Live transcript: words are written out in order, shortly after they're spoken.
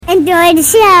enjoy the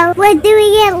show, we're doing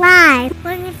it live.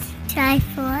 We're going to try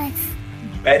for us.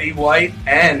 Betty White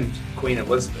and Queen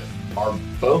Elizabeth are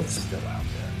both still out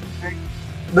there.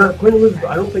 No, Queen Elizabeth,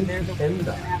 I don't think she can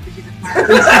die.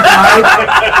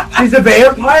 She's a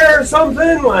vampire or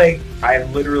something? I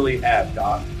literally have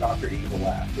Dr. Evil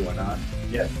laugh, do I not?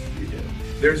 Yes, you do.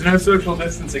 There's no social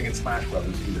distancing in Smash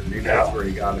Brothers either. Maybe that's where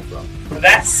he got it from.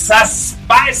 That's a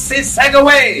spicy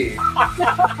segue!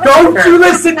 Don't you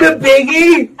listen to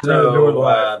Biggie?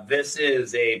 So, this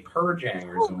is a Purge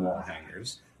Hangers and Wall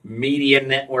Hangers Media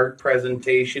Network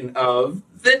presentation of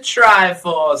the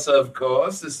Triforce, of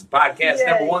course. This is podcast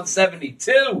number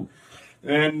 172.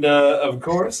 And, of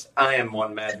course, I am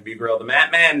one Matt to be grilled, the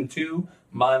Matt Man. To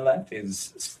my left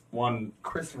is one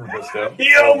Christopher Bristow.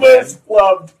 He almost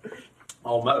flubbed.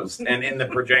 Almost. And in the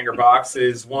Projanger box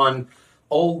is one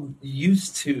old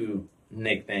used to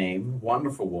nickname,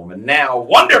 wonderful woman, now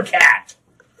Wonder Cat.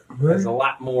 There's a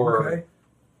lot more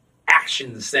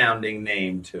action-sounding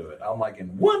name to it. I'm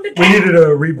liking Wonder Cat. We needed a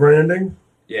rebranding?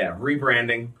 Yeah,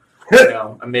 rebranding.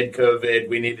 Amid COVID,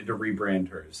 we needed to rebrand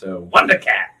her. So, Wonder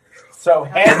Cat. So,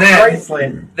 hand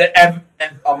bracelet. The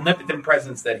omnipotent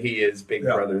presence that he is, Big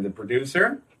Brother, the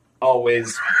producer,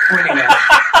 always pointing out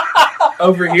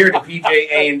over here to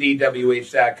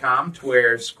pjandwh.com, to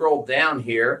where, scroll down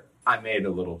here, I made a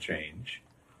little change.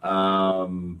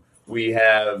 We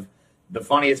have the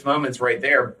funniest moments right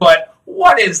there. But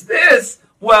what is this?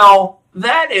 Well,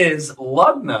 that is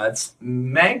Lugnut's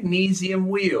Magnesium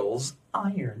Wheels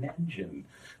Iron Engine.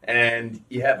 And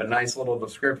you have a nice little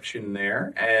description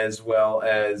there, as well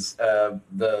as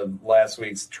the last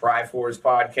week's Triforce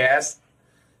podcast.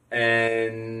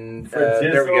 And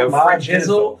there we go. For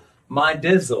Jizzle, my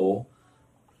Dizzle,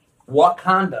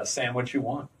 Wakanda sandwich you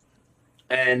want.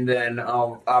 And then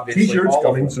obviously T-shirts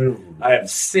coming soon. I have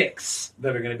 6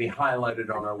 that are going to be highlighted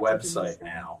on our website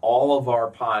now. All of our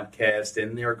podcasts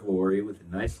in their glory with a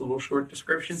nice little short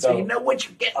description, so you know what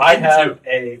you're getting into. I have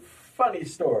a funny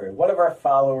story. One of our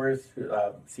followers,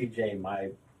 CJ, my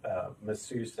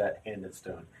masseuse at Hand and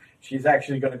Stone, she's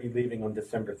actually going to be leaving on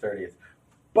December 30th.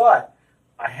 But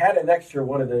I had an extra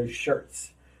one of those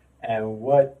shirts. And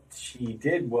what she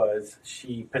did was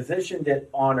she positioned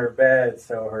it on her bed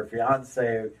so her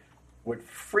fiance would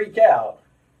freak out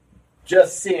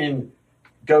just seeing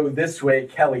 "Go This Way"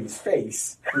 Kelly's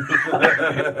face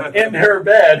in her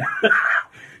bed.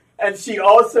 And she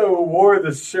also wore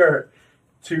the shirt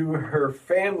to her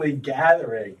family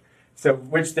gathering, so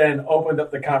which then opened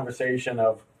up the conversation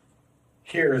of,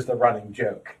 here's the running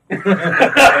joke.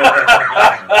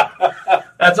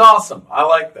 That's awesome. I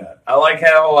like that. I like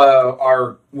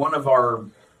how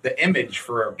the image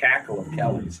for a cackle of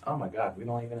Kelly's. Oh my God, we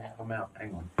don't even have them out.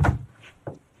 Hang on.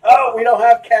 Oh, we don't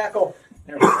have cackle.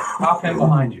 There we go. Pop him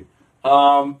behind you.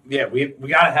 We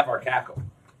got to have our cackle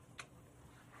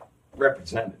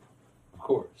represented, of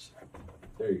course.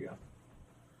 There you go.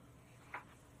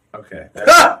 Okay.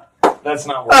 That's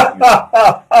not working.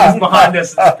 He's behind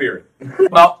us in spirit.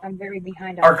 Well, I'm very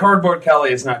behind. Our cardboard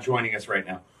Kelly is not joining us right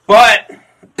now, but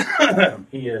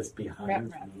he is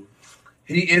behind.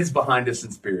 He is behind us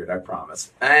in spirit, I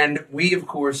promise. And we, of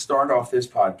course, start off this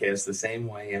podcast the same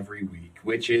way every week,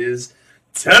 which is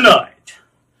tonight.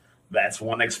 That's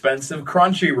one expensive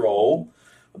Crunchyroll,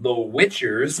 The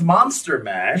Witcher's Monster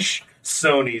Mash.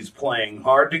 Sony's playing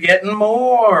hard to get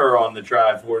more on the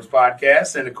Triforce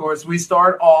podcast. And, of course, we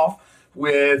start off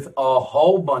with a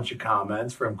whole bunch of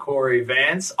comments from Corey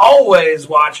Vance, always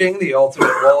watching The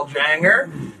Ultimate Wall Janger,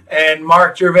 and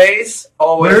Mark Gervais,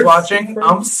 always watching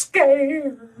I'm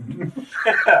Scared.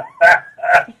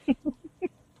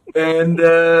 And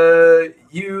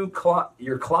your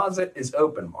closet is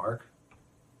open, Mark.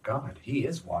 God, he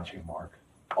is watching, Mark.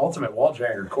 Ultimate Wall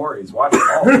Janger Corey is watching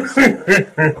all this.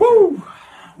 Whew.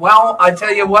 Well, I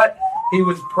tell you what, he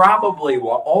was probably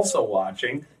also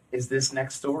watching is this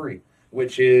next story,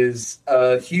 which is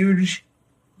a huge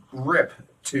rip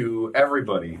to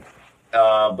everybody.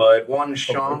 But one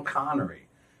Sean Connery,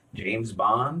 James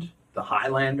Bond, the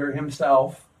Highlander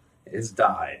himself, has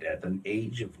died at the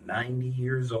age of 90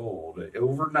 years old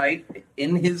overnight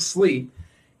in his sleep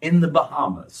in the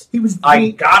Bahamas.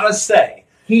 I gotta say,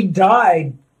 he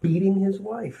died beating his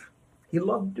wife. He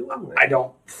loved doing that. I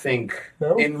don't think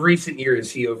in recent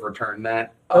years he overturned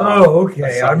that.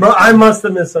 Okay. I must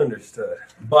have misunderstood.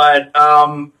 But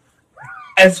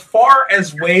as far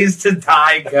as ways to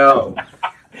die go,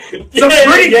 it's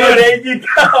pretty good.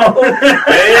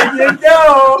 There you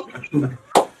go.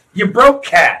 You broke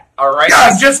Kat, all right?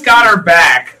 Yes. You just got her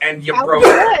back, and you broke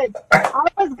her. I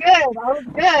was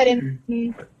good. And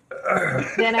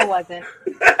Then I wasn't.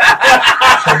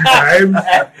 Sometimes.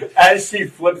 As she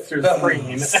flips her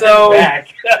screen So- back.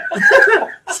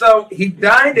 So he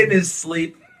died in his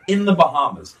sleep in the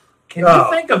Bahamas. Can Oh.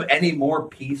 you think of any more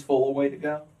peaceful a way to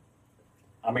go?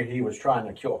 I mean, he was trying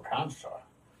to kill cancer.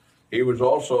 He was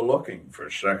also looking for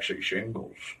sexy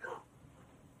shingles.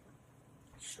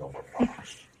 Silver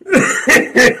fox.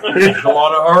 There's a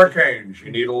lot of hurricanes.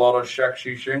 You need a lot of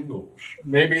sexy shingles.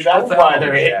 Maybe Scroll that's why down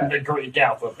they're the hitting chat. the Greek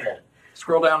alphabet.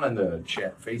 Scroll down in the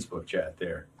chat, Facebook chat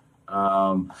there.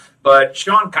 But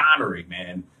Sean Connery,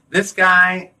 man, this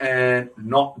guy and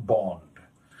not Bond.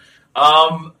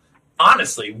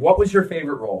 Honestly, what was your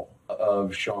favorite role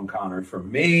of Sean Connery? For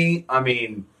me, I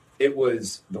mean, it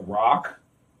was The Rock.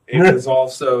 It was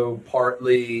also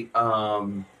partly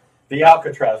The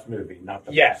Alcatraz movie, not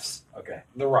the yes, Okay.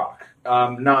 The Rock.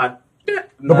 Not the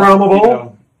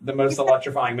Brahmable? the most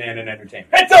electrifying man in entertainment.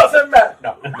 It doesn't matter.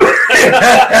 No.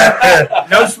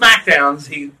 No Smackdowns.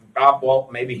 He well,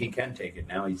 maybe he can take it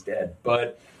now. He's dead,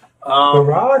 but The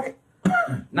Rock?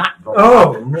 not The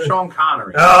Oh, Rock. no. Sean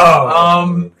Connery.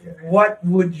 Oh. Okay. What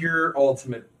would your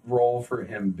ultimate role for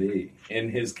him be in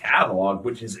his catalog,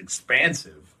 which is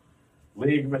expansive?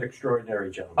 League of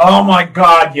Extraordinary Gentlemen. Oh my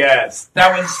God, yes,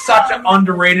 that was such an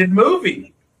underrated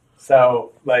movie.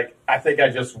 So, like, I think I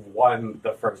just won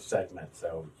the first segment,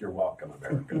 so you're welcome,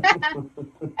 America.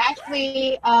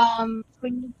 Actually,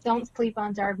 please don't sleep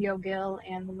on Darby O'Gill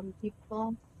and the Little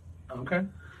People. Okay,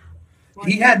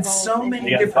 he had so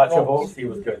many The different Untouchables, roles. he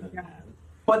was good in that.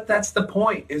 But that's the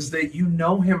point: is that you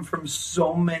know him from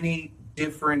so many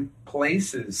different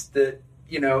places that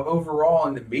overall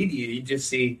in the media you just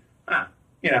see,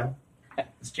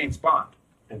 it's James Bond.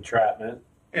 Entrapment.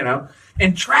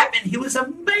 Entrapment. He was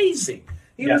amazing.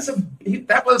 Yes.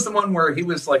 That was the one where he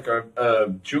was like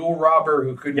a jewel robber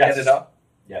who couldn't Yes. get it up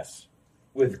Yes.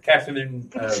 with Catherine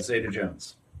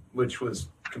Zeta-Jones, which was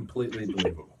completely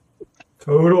believable.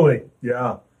 Totally.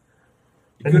 Yeah.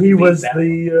 You And couldn't he beat was that.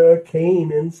 the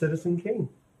Kane in Citizen Kane.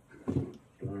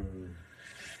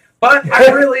 But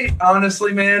I really,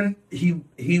 honestly, man,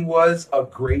 he was a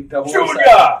great double.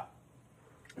 Junior!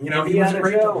 He was a Indiana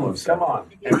great Jones, 007. come on.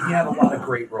 And he had a lot of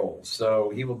great roles, so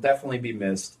he will definitely be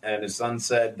missed. And his son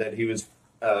said that he was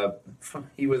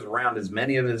around as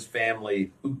many of his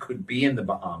family who could be in the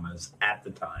Bahamas at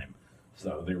the time.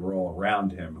 So they were all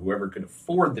around him, whoever could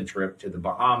afford the trip to the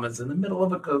Bahamas in the middle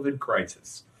of a COVID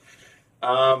crisis.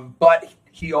 But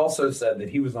he also said that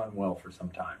he was unwell for some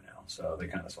time now, so they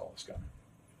kind of saw this coming.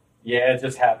 Yeah, it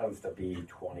just happens to be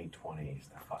 2020 is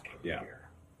the fucking Yeah. year.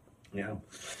 Yeah.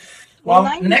 Well, Well,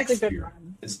 90s is a next good year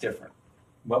run. is different.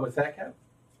 What was that, Kev?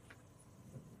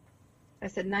 I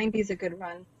said 90's a good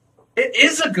run. It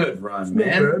is a good run, Not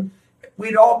man. bad.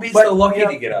 We'd all be so lucky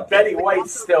to get up there. Betty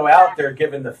White's still out there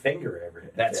giving the finger every day.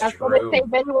 That's I was going to true. say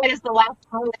Betty White is the last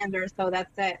Highlander, so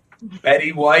that's it.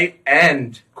 Betty White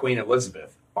and Queen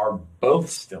Elizabeth are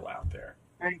both still out there.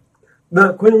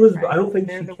 No, Queen Elizabeth, I don't think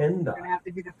They're she the can ones that are gonna die. have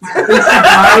to be the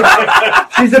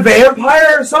She's a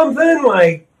vampire or something?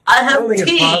 Like, I don't think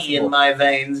it's possible. my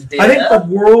veins, dear. I think the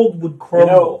world would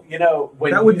crumble. You know,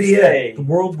 when that would you be say, it. The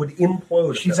world would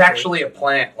implode. She's at that actually a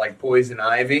plant like poison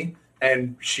ivy,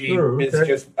 and she Oh, is okay.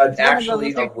 just actually a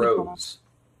lizard people. rose.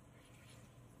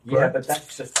 yeah, but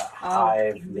that's just a Oh,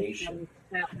 hive nation.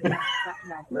 no. point.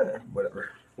 Nah, whatever.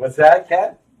 What's that,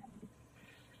 Kat?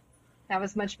 That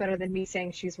was much better than me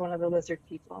saying she's one of the lizard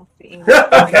people. The English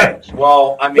Okay,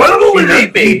 well, I mean, One of the she may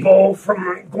lizard be people from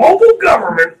the global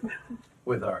government.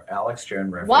 with our Alex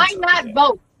Jones reference. Why of not the day.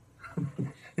 vote?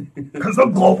 Because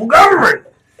of global government.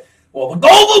 Well, the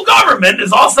global government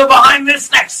is also behind this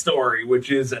next story,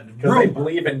 which is a Because they rumor.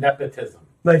 believe in nepotism.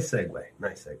 Nice segue.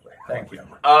 Nice segue. Thank you.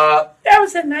 That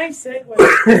was a nice segue.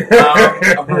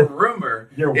 A rumor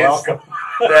You're is welcome.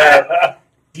 that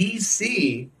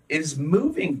DC is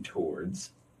moving towards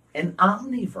an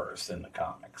omniverse in the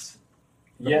comics.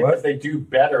 Yeah, What? because they do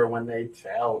better when they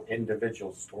tell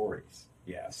individual stories.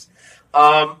 Yes.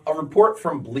 A report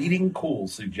from Bleeding Cool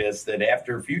suggests that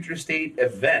after a future state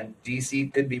event,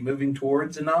 DC could be moving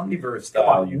towards an omniverse Come style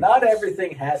on, universe. not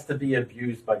everything has to be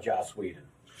abused by Joss Whedon.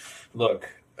 Look,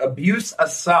 abuse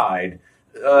aside,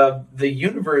 the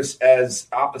universe as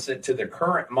opposite to the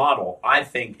current model, I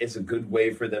think, is a good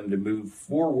way for them to move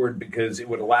forward because it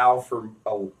would allow for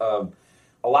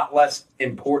a lot less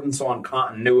importance on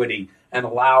continuity and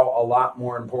allow a lot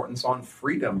more importance on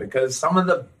freedom because some of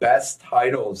the best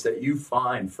titles that you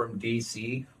find from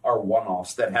DC are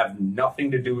one-offs that have nothing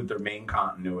to do with their main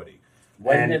continuity.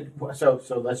 So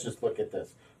let's just look at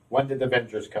this. When did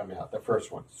Avengers come out? The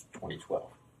first one's 2012.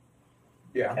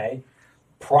 Yeah. Okay.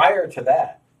 Prior to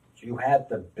that, You had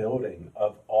the building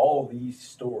of all these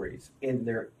stories in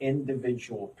their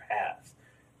individual paths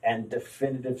and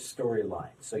definitive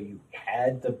storylines. So you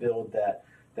had to build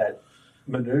that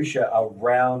minutia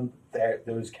around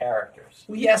those characters.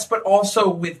 Well, yes, but also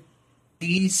with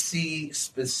DC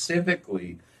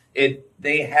specifically,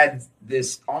 they had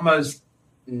this almost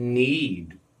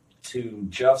need to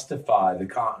justify the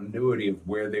continuity of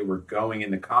where they were going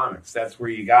in the comics. That's where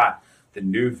you got the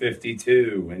New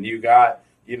 52 and you got,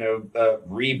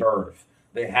 Rebirth.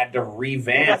 They had to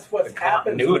revamp the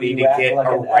continuity to get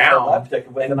around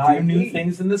and do new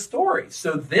things in the story.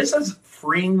 So this is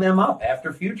freeing them up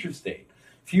after Future State.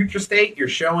 Future State, you're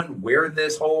showing where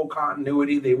this whole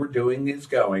continuity they were doing is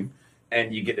going,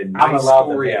 and you get a nice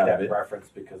story out of it. Reference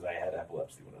because I had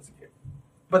epilepsy when I was a kid.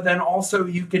 But then also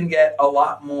you can get a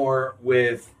lot more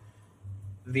with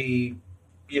the,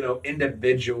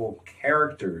 individual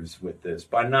characters with this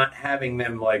by not having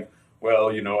them like,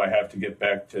 well, I have to get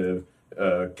back to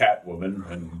Catwoman,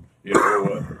 and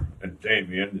and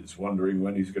Damien is wondering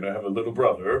when he's going to have a little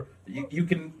brother.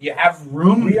 You have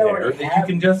room there that you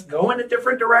can just go in a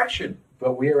different direction.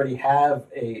 But we already have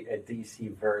a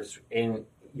DC verse in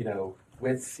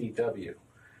with CW.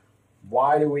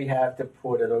 Why do we have to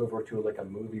put it over to like a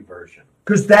movie version?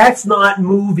 Because that's not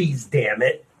movies, damn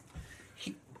it.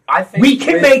 I think we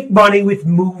can make money with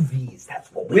movies. That's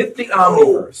what with the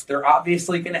Omniverse. They're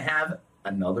obviously going to have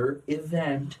another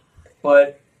event,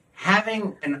 but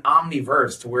having an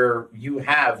Omniverse to where you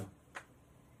have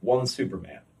one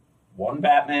Superman, one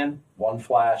Batman, one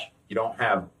Flash, you don't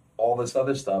have all this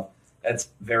other stuff. That's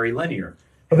very linear.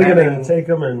 Are they going to take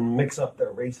them and mix up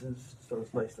their races so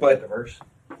it's nice to be diverse?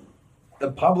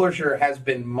 The publisher has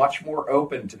been much more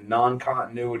open to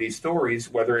non-continuity stories,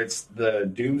 whether it's the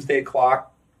Doomsday Clock,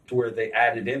 to where they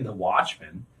added in the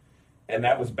Watchmen, and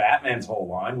that was Batman's whole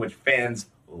line, which fans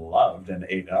loved and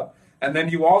ate up. And then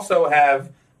you also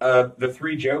have the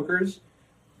Three Jokers,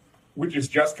 which is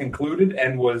just concluded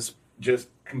and was just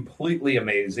completely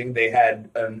amazing. They had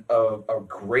a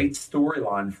great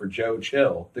storyline for Joe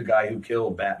Chill, the guy who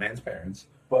killed Batman's parents.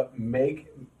 But make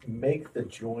the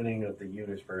joining of the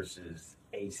universes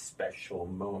a special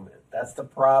moment. That's the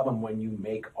problem when you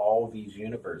make all these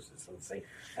universes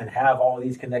and have all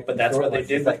these connected. But that's what they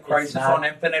did with Crisis on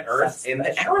Infinite Earths in the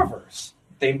Arrowverse.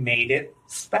 They made it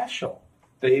special.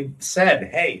 They said,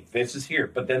 "Hey, this is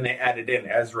here," but then they added in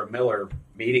Ezra Miller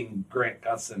meeting Grant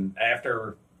Gustin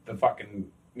after the fucking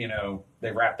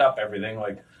they wrapped up everything.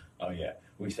 Like, oh yeah,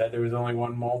 we said there was only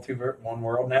one multiverse, one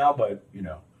world now, but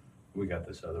we got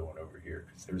this other one over here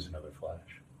because there's another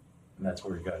Flash, and that's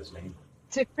where he got his name.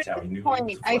 To Chris's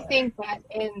point, I think that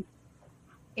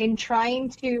in trying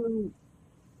to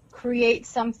create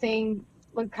something,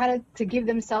 like kind of to give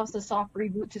themselves a soft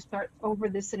reboot to start over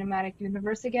the cinematic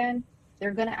universe again,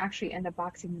 they're going to actually end up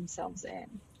boxing themselves in.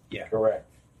 Yeah, correct.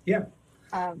 Yeah,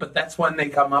 but that's when they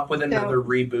come up with another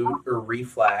reboot or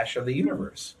reflash of the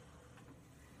universe.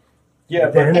 Yeah,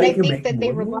 and I think that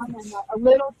they rely on that a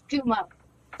little too much.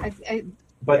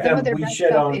 But then we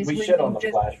shit on the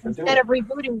Flash for doing instead of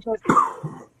rebooting.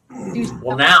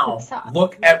 Well, now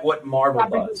look at what Marvel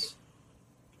does.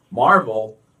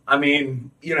 Marvel, I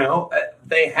mean,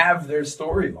 they have their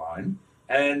storyline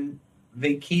and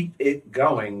they keep it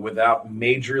going without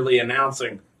majorly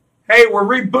announcing, "Hey, we're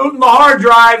rebooting the hard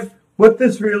drive." What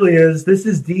this really is, this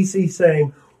is DC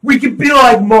saying, "We can be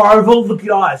like Marvel. Look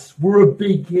at us. We're a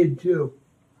big kid too."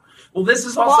 Well, this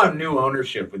is also new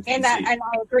ownership with DC. And I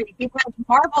agree, because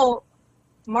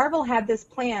Marvel had this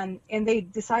plan, and they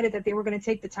decided that they were going to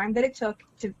take the time that it took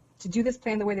to do this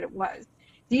plan the way that it was.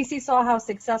 DC saw how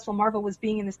successful Marvel was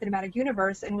being in the cinematic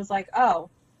universe and was like, oh,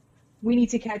 we need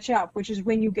to catch up, which is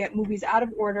when you get movies out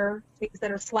of order, things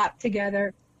that are slapped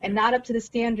together, and not up to the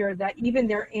standard that even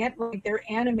their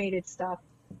animated stuff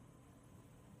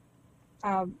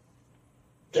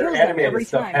their animated every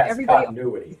stuff time. Has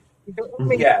continuity.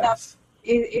 Stuff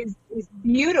is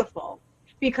beautiful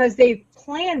because they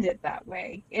planned it that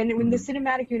way. And in the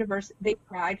cinematic universe, they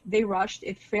tried, they rushed,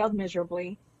 it failed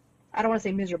miserably. I don't want to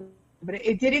say miserably, but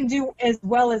it didn't do as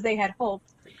well as they had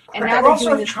hoped. And now they're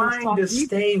also trying to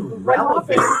stay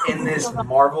relevant in this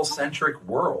Marvel-centric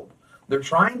world. They're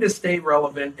trying to stay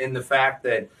relevant in the fact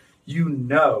that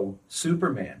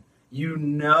Superman,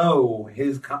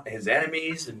 his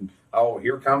enemies, and oh,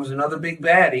 here comes another big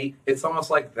baddie. It's almost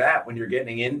like that when you're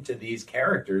getting into these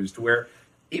characters to where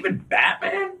even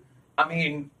Batman, I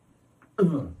mean...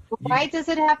 Why does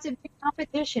it have to be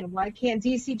competition? Why can't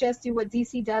DC just do what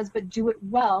DC does but do it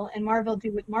well, and Marvel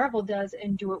do what Marvel does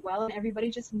and do it well, and everybody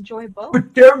just enjoy both?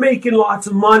 But they're making lots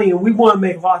of money, and we want to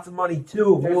make lots of money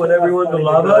too. We want everyone to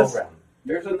love us.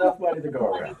 There's enough money to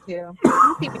go Money around. too.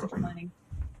 DC makes money.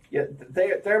 Yeah,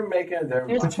 they're making their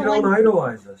There's But money. you don't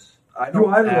idolize us. I You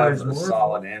don't idolize have a Marvel.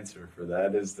 solid answer for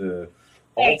that. Is the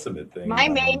Hey, ultimate thing. My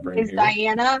I'm gonna name bring is here.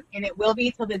 Diana, and it will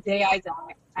be till the day I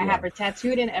die. I Yeah. have her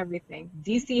tattooed and everything.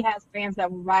 DC has fans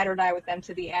that will ride or die with them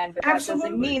to the end, but that Absolutely.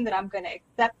 doesn't mean that I'm going to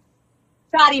accept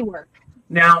shoddy work.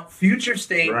 Now, future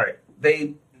state, Right.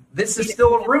 this is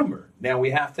still a rumor. Now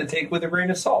we have to take with a grain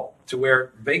of salt to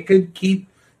where they could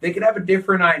have a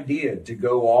different idea to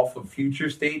go off of future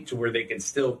state to where they can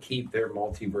still keep their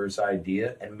multiverse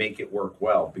idea and make it work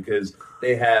well because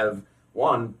they have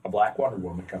a Black Wonder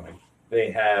Woman coming. They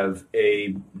have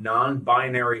a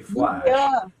non-binary Flash.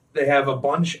 Yeah. They have a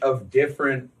bunch of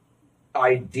different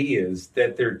ideas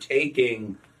that they're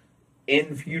taking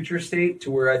in future state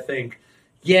to where I think,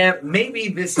 yeah, maybe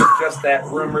this is just that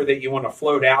rumor that you want to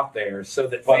float out there so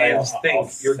that But fans I'll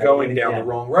think you're say going it down the again.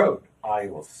 wrong road. I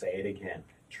will say it again.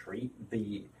 Treat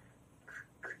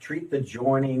the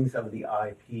joinings of the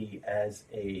IP as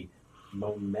a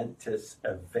momentous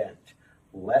event.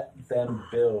 Let them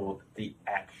build the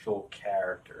actual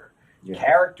character. Yeah.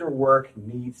 Character work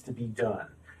needs to be done.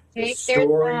 The Take their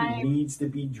story time. needs to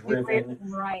be Do it driven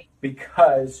right.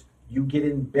 because you get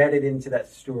embedded into that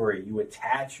story. You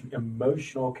attach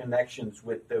emotional connections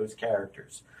with those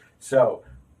characters. So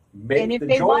make And if the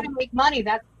they want joint. to make money,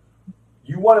 that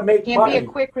You want to make can't money. be a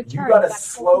quick You return. got to That's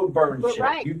slow burn but shit.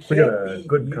 right. You We got can't a be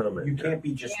good you, comment you there. can't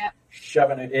be just Yep.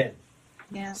 shoving it in.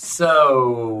 Yeah.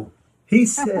 So, He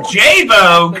said.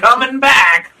 J-Bo coming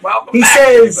back. Welcome He back,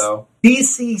 says J-Bo.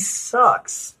 DC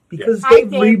sucks because Yes.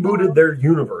 they've Hi, Dave. rebooted their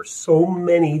universe so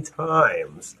many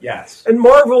times, Yes. and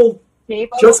Marvel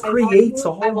J-Bo, just I love creates you.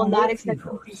 a I will whole not accept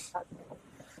multiverse. DC.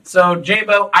 So,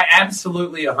 J-Bo, I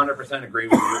absolutely 100% agree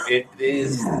with you.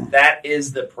 That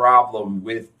is the problem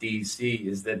with DC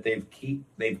is that they've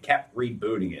kept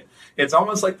rebooting it. It's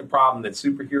almost like the problem that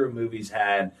superhero movies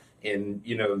had in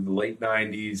the late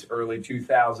 90s, early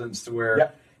 2000s, to where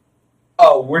Yep.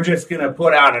 we're just gonna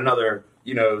put out another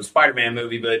Spider-Man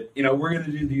movie, but we're gonna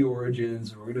do the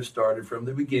origins, we're gonna start it from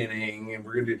the beginning, and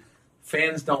we're gonna do.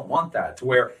 Fans don't want that. To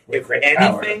where if With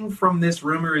anything from this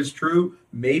rumor is true,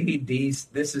 maybe this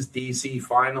is DC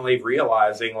finally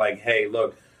realizing, like, hey,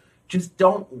 look, just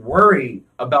don't worry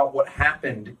about what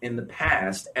happened in the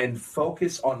past and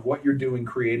focus on what you're doing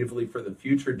creatively for the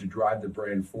future to drive the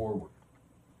brand forward.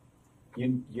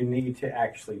 You need to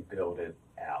actually build it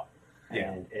out,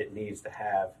 Yeah. and it needs to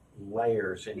have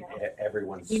layers in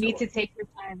everyone's. You need to story. take your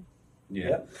time. Yeah.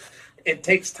 Yep. It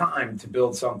takes time to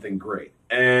build something great.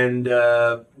 And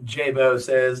J-Bo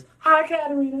says, hi,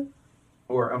 Katarina.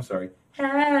 Or, I'm sorry,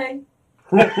 hey.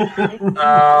 You got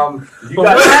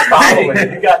your followers.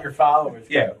 You got your followers.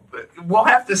 Yeah, but we'll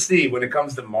have to see when it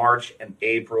comes to March and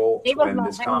April It was when not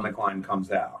this many. comic line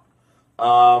comes out.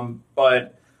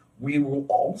 But we will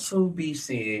also be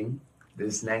seeing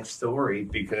this next story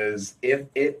because if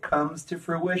it comes to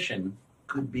fruition,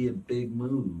 could be a big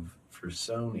move for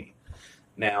Sony.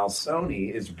 Now,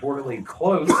 Sony is reportedly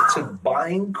close to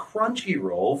buying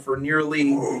Crunchyroll for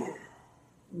nearly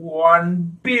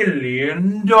 $1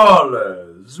 billion.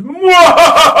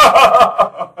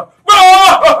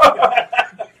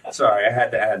 Sorry, I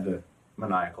had to add the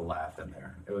maniacal laugh in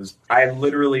there. I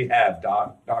literally have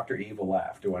Dr. Evil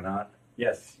laugh, do I not?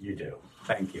 Yes, you do.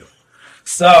 Thank you.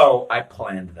 So I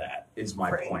planned that, is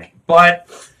my point. But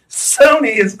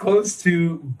Sony is close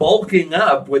to bulking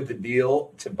up with the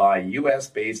deal to buy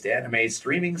US-based anime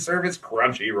streaming service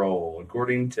Crunchyroll,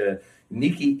 according to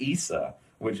Nikki Issa,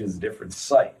 which is a different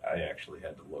site I actually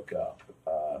had to look up.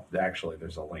 Actually,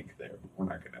 there's a link there, but we're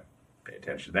not going to pay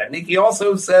attention to that. Nikki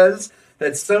also says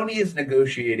that Sony is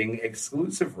negotiating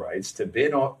exclusive rights to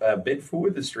bid for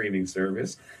the streaming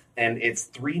service and its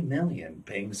 3 million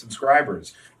paying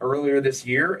subscribers earlier this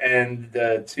year, and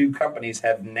the two companies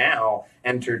have now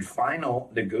entered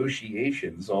final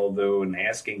negotiations, although an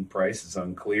asking price is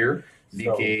unclear.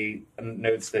 DK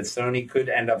notes that Sony could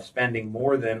end up spending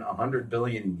more than 100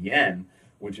 billion yen,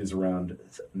 which is around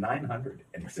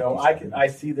 950. So I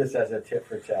see this as a tit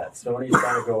for tat. Sony's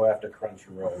trying to go after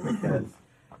Crunchyroll because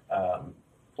Sony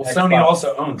Xbox-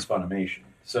 also owns Funimation,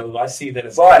 so I see that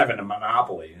it's kind of in a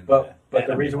monopoly. But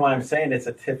the reason why I'm saying it's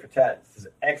a tit for tat is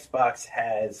Xbox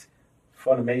has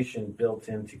Funimation built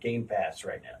into Game Pass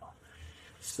right now.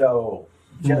 So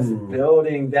just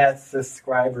building that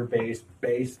subscriber base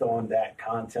based on that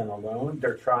content alone,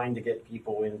 they're trying to get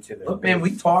people into their Look, man,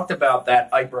 we base. talked about that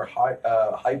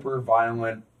hyper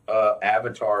violent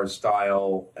Avatar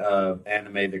style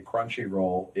anime that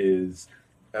Crunchyroll is,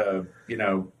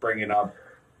 bringing up,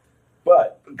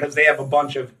 But because they have a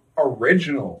bunch of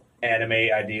original anime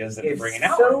ideas that they're If bringing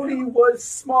out. right Sony now. was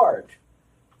smart,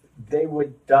 they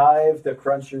would dive the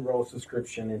Crunchyroll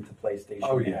subscription into PlayStation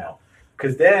Oh, yeah. now.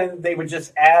 Because then they would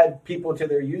just add people to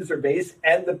their user base,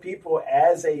 and the people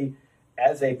as a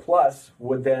plus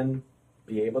would then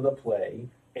be able to play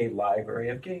a library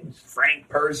of games. Frank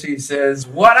Percy says,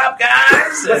 "What up,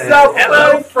 guys? What's And up,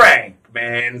 hello, Frank? Frank.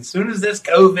 Man, as soon as this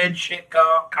COVID shit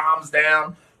calms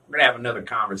down, we're gonna have another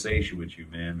conversation with you,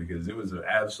 man, because it was an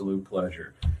absolute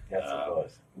pleasure. Yes, it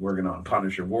was. Working on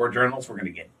Punisher War Journals, we're gonna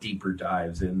get deeper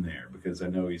dives in there because I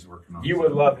know he's working on. You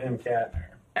would love him, Kat.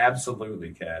 Absolutely,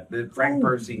 Kat. Frank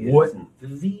Percy is wouldn't?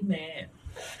 the man.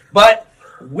 But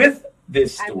with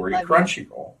this I story, love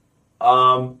Crunchyroll.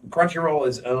 Crunchyroll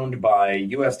is owned by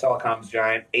U.S. telecoms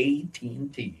giant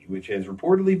AT&T, which has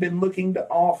reportedly been looking to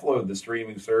offload the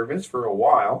streaming service for a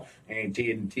while.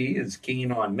 AT&T is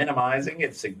keen on minimizing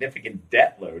its significant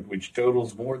debt load, which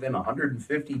totals more than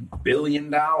 $150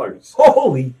 billion.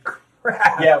 Holy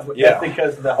crap! Yeah, Yeah. that's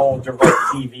because of the whole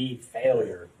DirecTV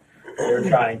failure. They're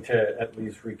trying to at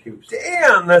least recoup.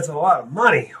 Damn, that's a lot of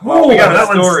money. Well, we got a that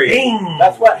one story. stings.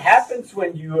 That's what happens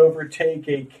when you overtake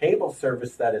a cable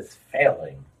service that is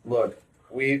failing. Look,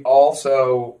 we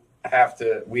also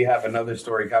we have another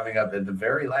story coming up at the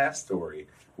very last story,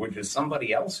 which is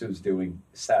somebody else who's doing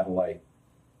satellite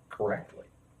correctly.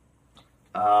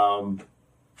 A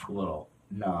little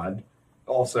nod.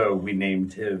 Also, we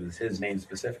named his name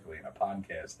specifically in a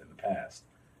podcast in the past.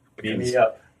 Beat because me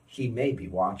up. He may be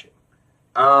watching.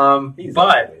 He's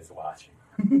But always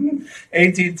watching.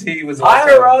 AT&T was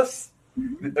Hire also, us.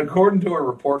 according to a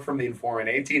report from the informant,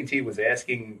 AT&T was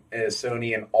asking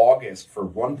Sony in August for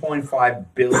 $1.5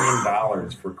 billion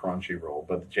for Crunchyroll,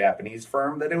 but the Japanese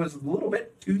firm that it was a little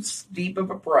bit too steep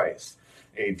of a price.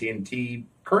 AT&T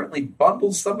currently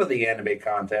bundles some of the anime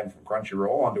content from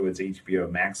Crunchyroll onto its HBO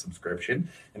Max subscription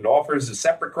and offers a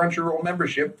separate Crunchyroll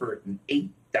membership for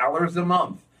 $8 a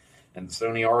month. And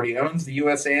Sony already owns the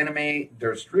U.S. anime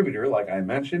distributor, like I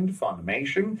mentioned,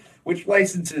 Funimation, which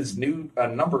licenses a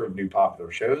number of new popular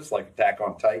shows like Attack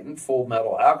on Titan, Full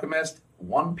Metal Alchemist,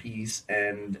 One Piece,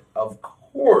 and, of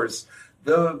course,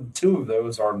 the two of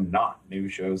those are not new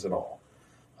shows at all.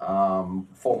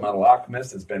 Full Metal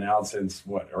Alchemist has been out since,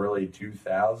 early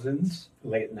 2000s?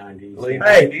 Late 90s. Late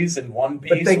Hey, 90s, and One but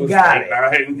Piece they was got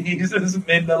late 90s, is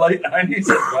mid to late 90s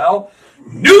as well.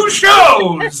 New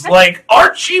shows like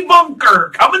Archie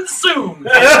Bunker coming soon.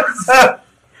 I'm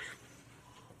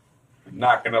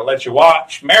not going to let you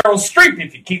watch Meryl Streep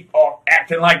if you keep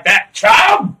acting like that,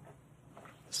 child.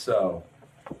 So,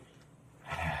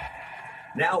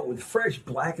 Now with fresh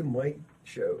black and white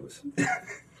shows.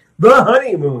 The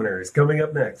Honeymooners coming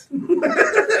up next.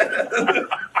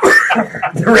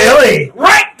 Really?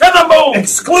 right to the moon.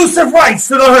 Exclusive rights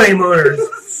to the Honeymooners.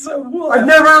 So I've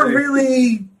never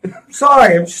really.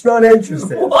 Sorry, I'm just not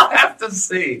interested. We'll have to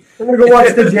see. I'm gonna go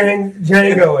watch the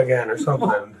Django again or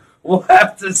something. We'll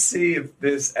have to see if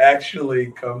this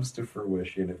actually comes to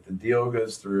fruition. If the deal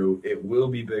goes through, it will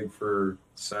be big for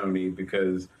Sony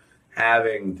because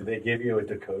having Do they give you a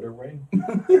decoder ring?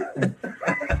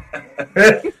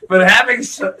 but having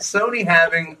Sony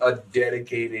having a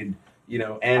dedicated, I'm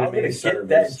going anime to get service.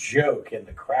 that joke in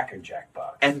the Cracker Jack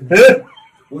box. And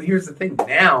well, here's the thing.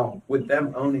 Now, with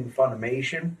them owning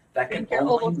Funimation, that can Think you're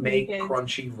only old, make kids.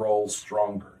 Crunchyroll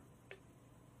stronger.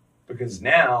 Because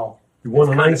now You want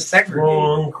a it's kinda nice, segregated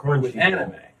strong, crunchy with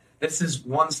anime. This is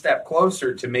one step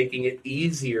closer to making it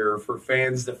easier for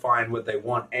fans to find what they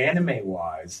want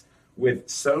anime-wise, with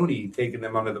Sony taking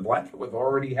them under the blanket with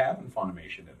already having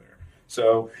Funimation in there.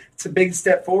 So it's a big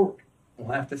step forward.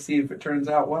 We'll have to see if it turns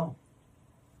out well.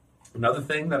 Another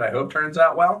thing that I hope turns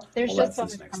out well, There's well, just that's so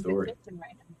this much next story. competition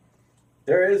right now.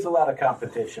 There is a lot of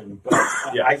competition, but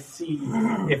Yeah. I see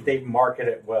if they market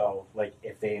it well, like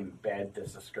if they embed the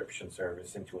subscription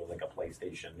service into a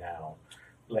PlayStation Now,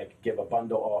 like give a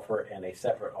bundle offer and a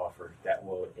separate offer that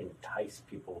will entice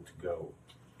people to go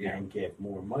and give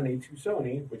more money to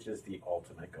Sony, which is the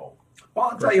ultimate goal. Well,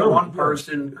 I'll tell you one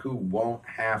person who won't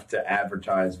have to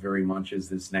advertise very much is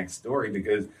this next story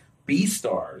because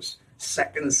Beastars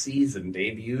second season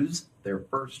debuts their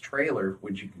first trailer,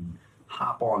 which you can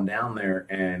hop on down there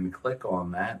and click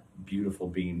on that beautiful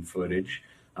bean footage.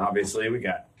 Obviously, we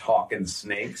got talking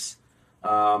snakes,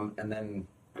 and then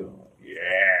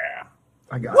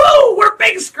I got woo, we're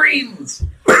big screens.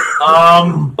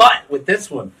 But with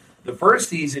this one, the first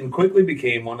season quickly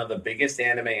became one of the biggest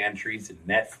anime entries in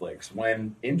Netflix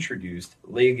when introduced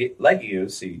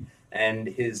Legiossi and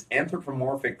his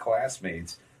anthropomorphic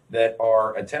classmates that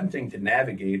are attempting to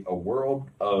navigate a world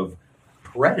of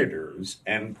predators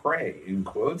and prey, in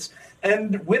quotes,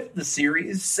 and with the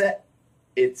series set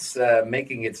it's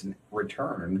making its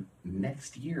return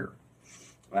next year.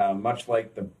 Much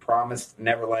like the promised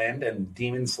Neverland and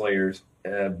Demon Slayer's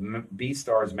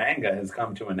Beastars manga has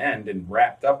come to an end and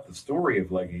wrapped up the story of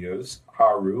Legios,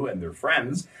 Haru, and their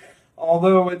friends.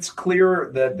 Although it's clear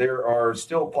that there's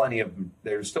still plenty of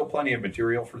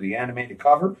material for the anime to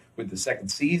cover with the second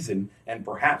season and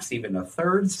perhaps even a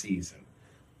third season.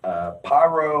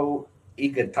 Paro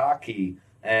Igataki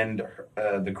and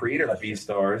the creator of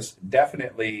Beastars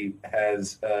definitely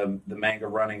has the manga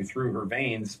running through her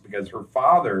veins because her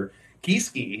father,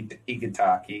 Kisuke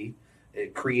Igataki,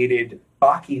 created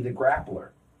Baki the Grappler,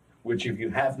 which if you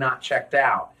have not checked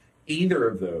out either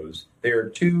of those, they're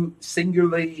two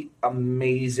singularly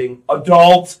amazing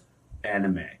adult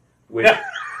anime. Which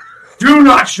do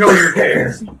not show your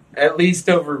kids. At least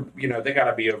over, they got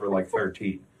to be over like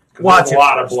 13. Watch there's a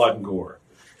lot of blood and gore.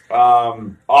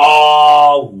 A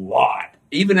lot.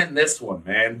 Even in this one,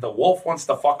 man, the wolf wants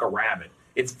to fuck a rabbit.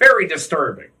 It's very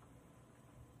disturbing.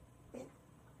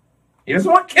 He doesn't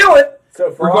want to kill it. So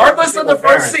regardless of the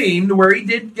first scene where he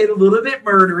did get a little bit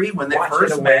murdery when they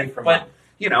first met. But,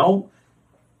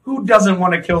 who doesn't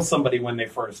want to kill somebody when they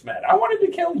first met? I wanted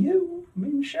to kill you. I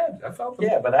mean, shit. I felt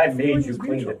but I made you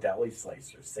clean the deli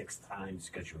slicer 6 times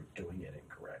because you were doing it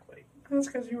incorrectly. That's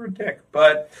because you were a dick.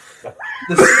 But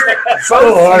the series,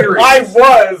 I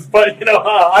was, but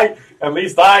at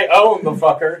least I own the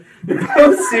fucker.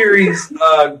 Both series,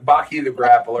 Baki the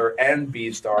Grappler and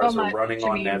Beastars are running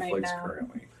on Netflix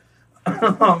currently.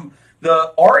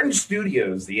 The Orange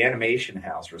Studios, the animation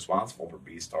house responsible for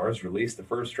Beastars, released the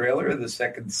first trailer of the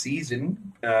second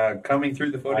season, coming through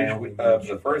the footage of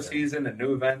the first season and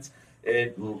new events.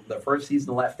 The first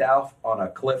season left off on a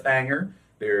cliffhanger.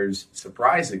 There's,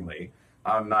 surprisingly,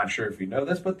 I'm not sure if you know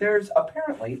this, but there's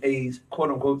apparently a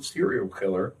quote-unquote serial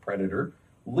killer predator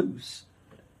loose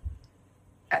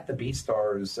at the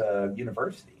Beastars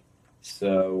University.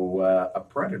 So a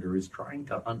predator is trying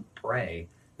to hunt prey.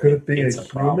 Could it be a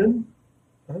human?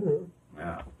 I don't know.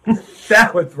 Yeah.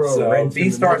 That would throw a wrench in the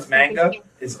Beastars manga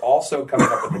is also coming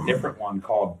up with a different one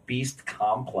called Beast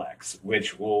Complex,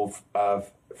 which will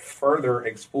further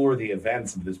explore the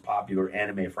events of this popular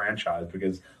anime franchise.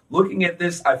 Because looking at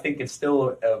this, I think it's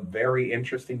still a very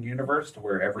interesting universe to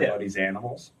where everybody's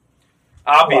animals.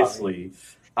 Obviously,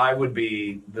 I would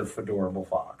be the Fedorable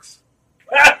Fox.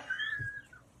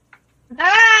 Yay!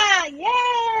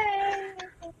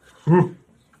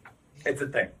 It's a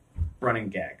thing. Running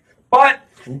gag. But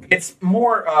it's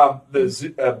more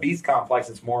the Beast Complex.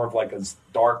 It's more of like a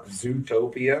dark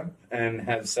Zootopia and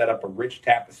has set up a rich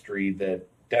tapestry that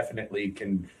definitely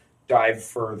can dive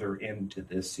further into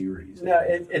this series. No,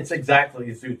 it's exactly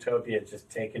Zootopia, just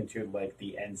taken to like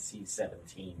the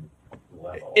NC-17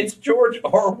 level. It's George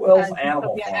Orwell's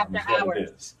Animal Farm is what it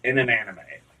is in an anime.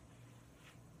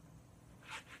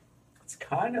 It's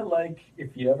kind of like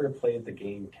if you ever played the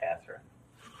game Catherine.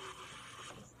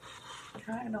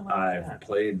 Kind of like I've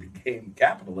played the game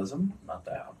Capitalism, not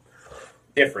that.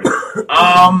 Different.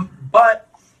 But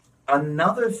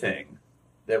another thing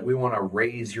that we want to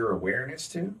raise your awareness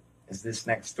to is this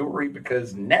next story,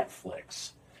 because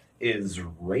Netflix is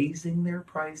raising their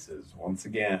prices once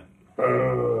again.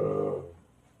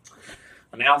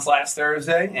 Announced last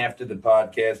Thursday after the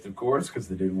podcast, of course, because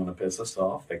they didn't want to piss us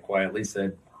off. They quietly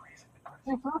said, "We're raising the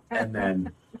prices," and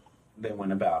then they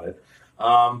went about it.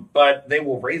 But they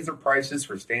will raise their prices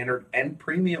for standard and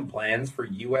premium plans for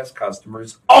U.S.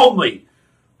 customers only.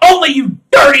 Only, you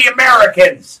dirty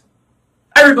Americans!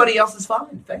 Everybody else is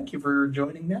fine. Thank you for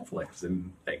joining Netflix,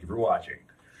 and thank you for watching.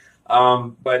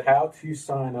 But how to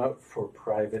sign up for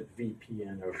private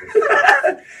VPN overseas.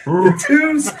 The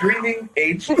 2 streaming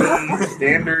HD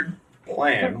standard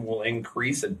plan will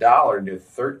increase $1 to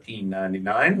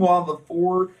 $13.99, while the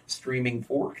 4 streaming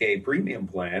 4K premium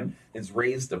plan is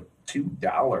raised to $2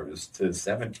 to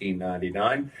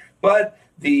 $17.99. But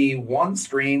the 1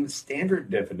 stream standard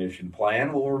definition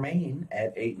plan will remain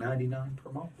at $8.99 per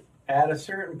month. At a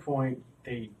certain point,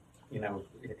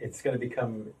 it's going to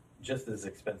become just as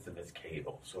expensive as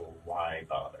cable. So why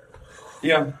bother?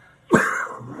 Yeah.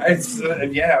 It's I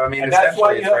mean, and that's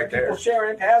why you have right people there.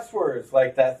 sharing passwords,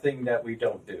 like that thing that we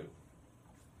don't do.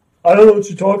 I don't know what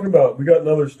you're talking about. We got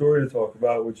another story to talk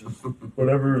about, which is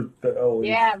whatever the hell.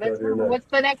 Yeah, what's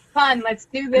the next pun? Let's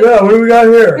do this. Yeah, what do we got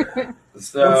here?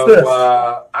 So What's this?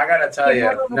 I gotta tell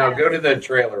you, go to the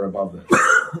trailer above this.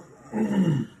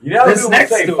 This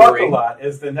next say story, fuck a lot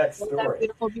is the next story.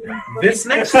 This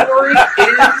next story is.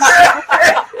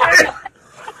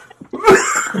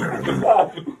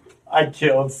 I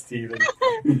killed Steven.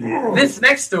 This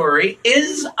next story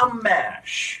is a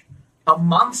mash. a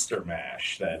Monster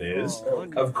Mash, that is.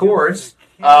 Of course,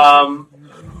 we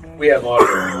have audio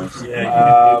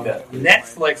on this.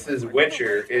 Netflix's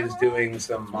Witcher is doing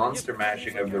some monster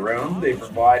mashing of their own. They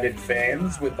provided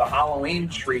fans with the Halloween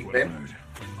treatment.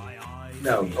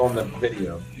 No, on the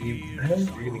video. You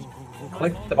can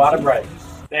click the Bottom right.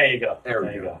 There you go. There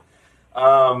we go.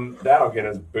 That'll get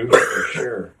us boosted for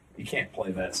sure. You can't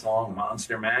play that song,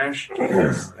 Monster Mash.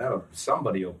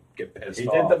 Somebody will get pissed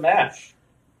off. He did the mash.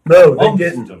 No, they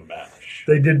didn't. Mash.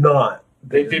 They did not.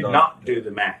 They did not do the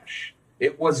mash.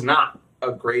 It was not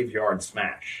a graveyard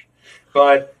smash.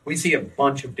 But we see a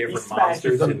bunch of different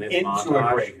monsters in this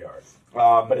montage. A graveyard.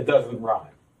 But it doesn't rhyme.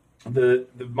 The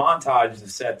montage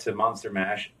is set to Monster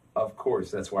Mash. Of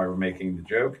course, that's why we're making the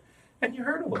joke. And you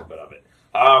heard a little bit of it.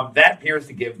 That appears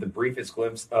to give the briefest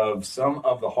glimpse of some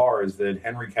of the horrors that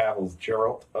Henry Cavill's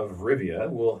Geralt of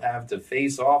Rivia will have to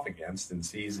face off against in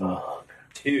season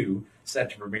 2, set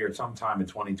to premiere sometime in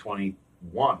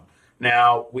 2021.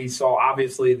 Now, we saw,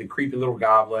 obviously, the creepy little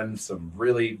goblin, some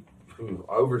really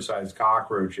oversized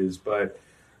cockroaches, but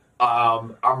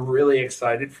I'm really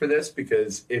excited for this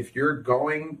because if you're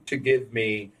going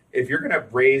to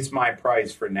raise my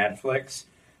price for Netflix,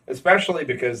 especially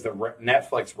because the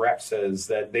Netflix rep says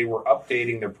that they were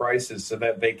updating their prices so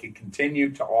that they could continue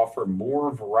to offer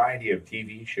more variety of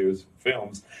TV shows and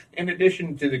films. In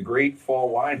addition to the great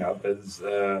fall lineup,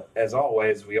 as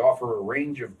always, we offer a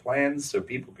range of plans so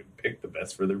people can pick the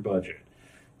best for their budget.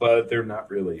 But they're not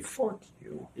really... Fuck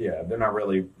you. Yeah, they're not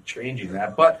really changing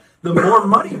that. But the more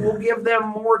money will give them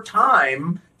more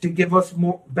time to give us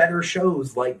better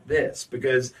shows like this,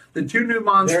 because the two new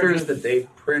monsters that they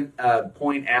point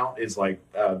out is like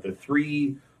the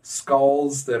 3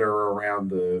 skulls that are around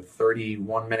the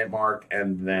 31-minute mark,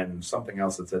 and then something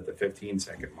else that's at the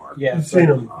 15-second mark. Yeah, so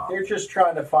they're just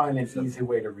trying to find an easy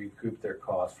way to recoup their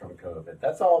costs from COVID.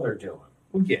 That's all they're doing.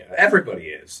 Well, yeah, everybody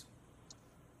is.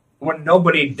 When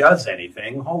nobody does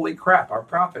anything, holy crap, our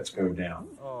profits go down.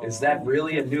 Is that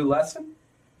really a new lesson?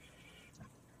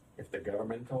 If the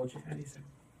government told you anything.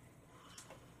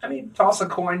 I mean, toss a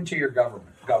coin to your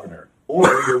governor, or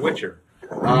your Witcher.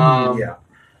 Yeah.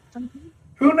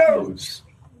 Who knows?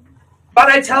 But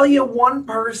I tell you one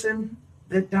person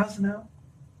that does know.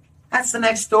 That's the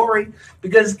next story,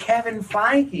 because Kevin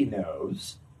Feige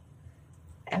knows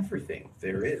everything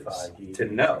there is to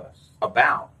know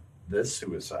about the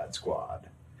Suicide Squad.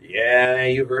 Yeah,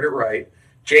 you heard it right.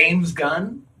 James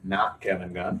Gunn, not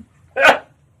Kevin Gunn.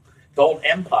 The old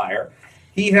Empire,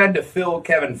 he had to fill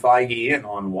Kevin Feige in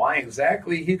on why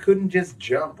exactly he couldn't just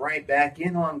jump right back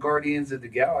in on Guardians of the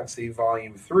Galaxy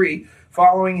Volume 3,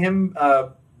 following him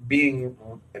being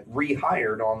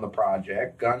rehired on the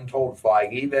project. Gunn told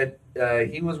Feige that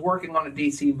he was working on a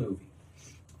DC movie.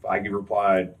 Feige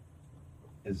replied,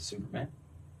 "Is it Superman?"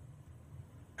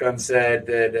 Gunn said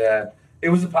that it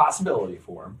was a possibility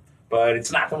for him, but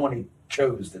it's not the one he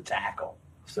chose to tackle.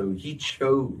 So he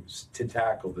chose to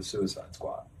tackle the Suicide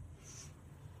Squad.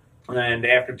 And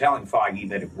after telling Feige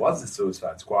that it was the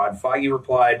Suicide Squad, Feige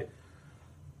replied,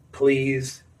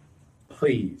 please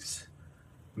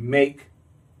make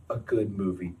a good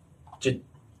movie.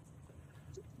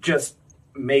 Just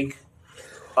make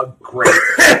a great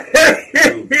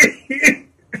movie.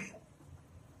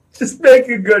 Just make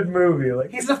a good movie.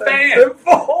 Like, he's a fan.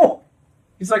 Simple.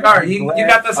 He's like, all right, you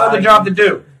got this other job to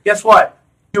do. Guess what?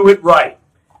 Do it right.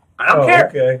 I don't care.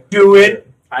 Okay. Do it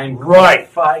I'm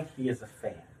right. Feige is a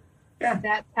fan. Yeah.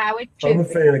 That's how it should I'm a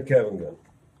be. fan of Kevin Gunn.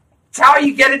 It's how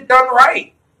you get it done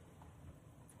right.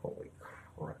 Holy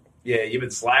crap. Yeah, you've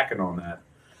been slacking on that.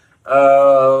 I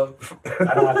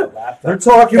don't have the laptop. They're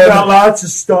talking about lots of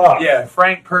stuff. Yeah,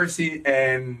 Frank Percy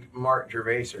and Mark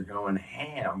Gervais are going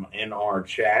ham in our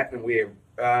chat. And we have,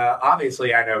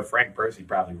 obviously, I know Frank Percy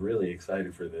probably really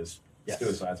excited for this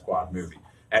Suicide Squad movie,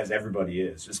 as everybody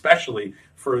is, especially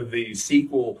for the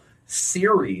sequel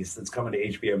series that's coming to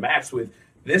HBO Max with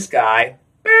this guy,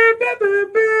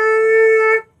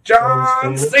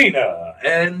 John Cena,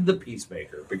 and the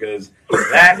Peacemaker, because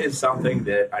that is something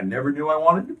that I never knew I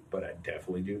wanted, but I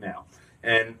definitely do now.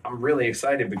 And I'm really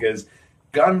excited because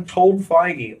Gunn told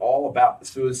Feige all about the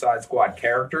Suicide Squad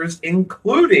characters,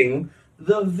 including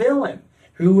the villain,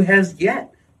 who has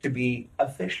yet to be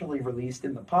officially released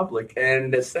in the public.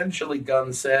 And essentially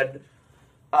Gunn said,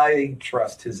 I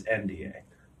trust his NDA.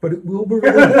 But it will be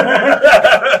released.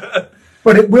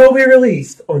 But it will be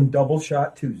released on Double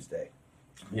Shot Tuesday.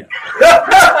 Yeah.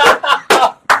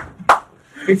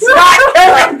 It's not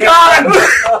Kevin Gunn!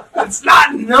 It's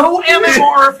not no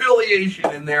MMR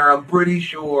affiliation in there, I'm pretty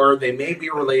sure. They may be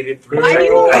related through... They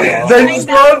just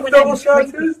love Double Shot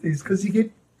Tuesdays because you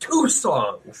get 2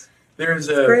 songs. There's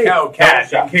It's a great. cow cat, in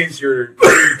Shop. case you're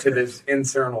new to this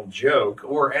internal joke,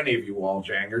 or any of you wall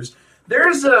jangers.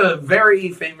 There's a very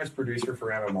famous producer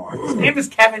for MMR. His name is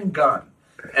Kevin Gunn.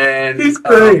 And He's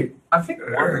great. I think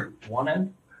one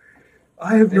end?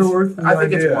 I have no earthly I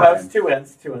think it's idea. one. Well, it's two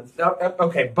ends.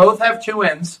 Okay, both have two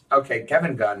ends. Okay,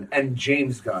 Kevin Gunn and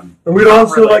James Gunn. And we'd Not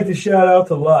also related. like to shout out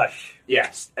to Lush.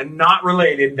 Yes, and not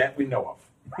related that we know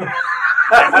of.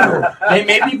 They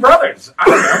may be brothers. I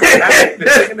don't know.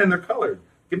 They're singing and they're colored.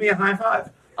 Give me a high five.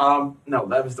 No,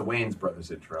 that was the Wayans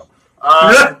Brothers intro.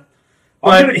 I'm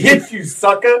But gonna hit you,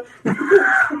 sucker.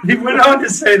 he went on to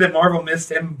say that Marvel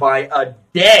missed him by a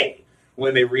day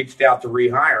when they reached out to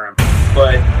rehire him.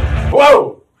 But,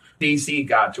 whoa, DC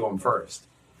got to him first.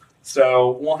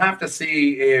 So we'll have to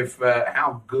see if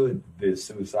how good this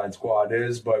Suicide Squad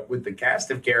is. But with the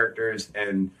cast of characters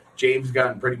and James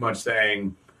Gunn pretty much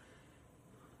saying,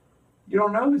 you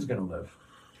don't know who's going to live.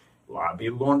 A lot of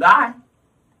people going to die.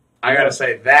 I got to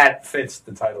say, that fits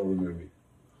the title of the movie.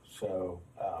 So,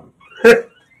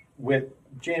 with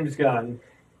James Gunn,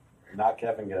 not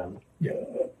Kevin Gunn,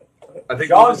 I think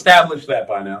Sean- we've established that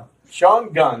by now.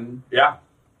 Sean Gunn Yeah.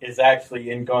 is actually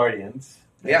in Guardians.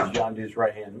 Yeah. He's John Doe's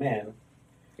right-hand man.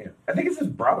 Yeah. I think it's his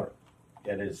brother.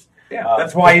 That is. Yeah.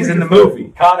 That's why he's in the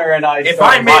movie. Connor and I. If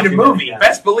started I made a watching movie, it again.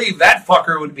 best believe that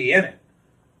fucker would be in it.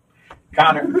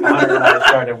 Connor and I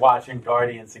started watching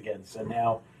Guardians again. So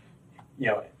now,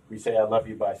 we say I love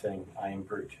you by saying I am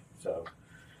Groot. So,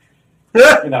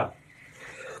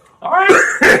 All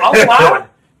right. I'll allow it.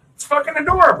 It's fucking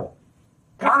adorable.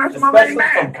 Connor's my main especially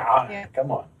from man. Connor. Yeah.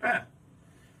 Come on. Yeah.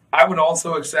 I would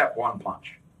also accept One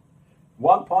Punch.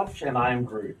 One punch and I am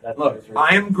Groot. That's Look, what it's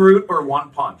I am Groot or One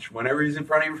Punch. Whenever he's in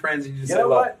front of your friends, you just You say, know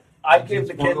look, what? I you give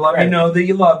just the want kid to let me credit. know that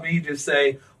you love me. You just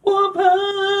say, One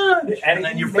Punch. And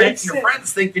then he your makes it.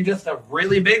 friends think you're just a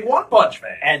really big One Punch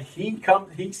fan. And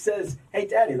he says, "Hey,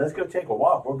 Daddy, let's go take a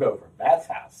walk. We'll go over to Matt's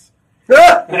house."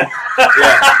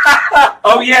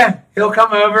 Oh, yeah. He'll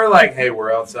come over like, hey,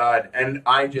 we're outside. And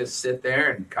I just sit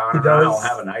there and Connor and I will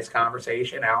have a nice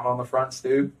conversation out on the front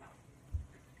stoop.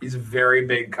 He's a very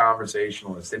big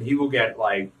conversationalist. And he will get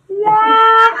like,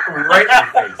 right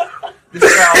in the face.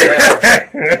 This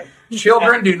child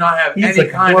children do not have He's any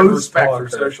a kind of close respect for talker.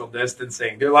 social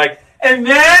distancing. They're like, and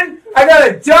then I got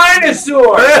a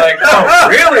dinosaur. Like, oh,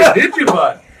 really? Did you,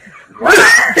 bud?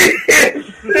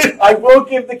 I will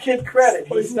give the kid credit.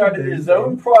 He started his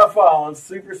own profile on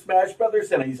Super Smash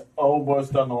Brothers, and he's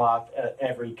almost unlocked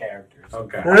every character. So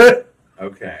Okay.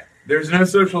 Okay. There's no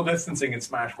social distancing in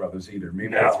Smash Brothers either.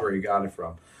 Maybe that's where he got it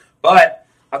from. But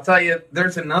I'll tell you,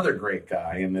 there's another great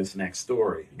guy in this next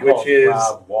story, which called is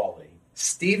Rob Wally.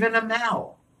 Stephen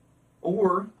Amell,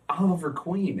 or Oliver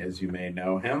Queen, as you may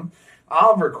know him.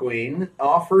 Oliver Queen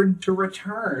offered to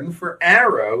return for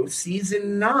Arrow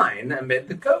Season 9 amid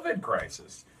the COVID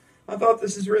crisis. I thought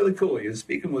this is really cool. He was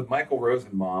speaking with Michael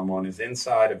Rosenbaum on his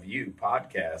Inside of You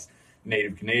podcast.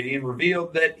 Native Canadian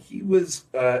revealed that he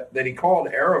called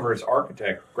Arrowverse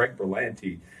architect Greg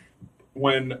Berlanti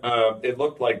when it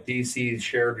looked like DC's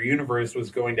shared universe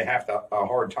was going to have a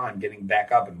hard time getting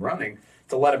back up and running,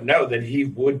 to let him know that he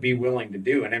would be willing to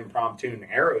do an impromptu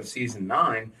Arrow Season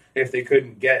 9 if they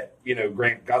couldn't get,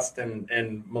 Grant Gustin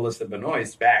and Melissa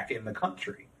Benoist back in the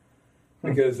country.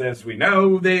 Because as we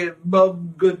know, a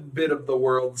good bit of the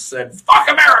world said, fuck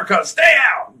America, stay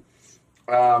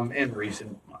out, in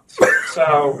recent months.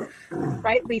 So,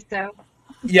 Rightly so.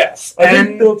 yes. I think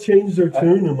And they'll change their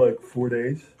tune in like 4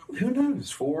 days. who knows,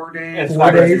 4 days? It's 4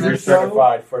 not going to days be or so?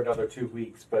 certified for another 2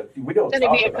 weeks, but we don't Gonna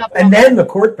talk be a about couple- that. And then the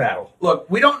court battle. Look,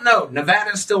 we don't know.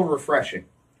 Nevada's still refreshing.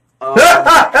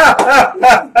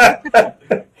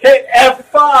 Hit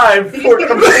F5 for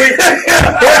complete.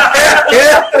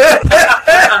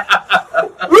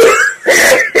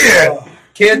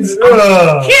 Kids,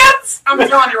 I'm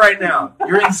telling you right now,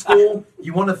 you're in school,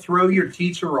 you want to throw your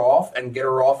teacher off and get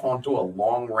her off onto a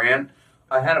long rant.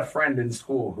 I had a friend in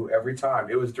school who every time,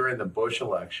 it was during the Bush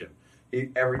election,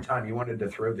 every time he wanted to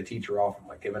throw the teacher off and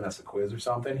like giving us a quiz or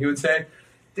something, he would say,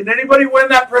 did anybody win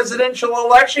that presidential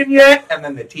election yet? And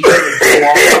then the teacher would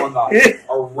go off on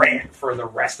a rant for the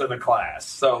rest of the class.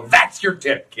 So that's your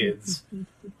tip, kids.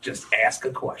 Just ask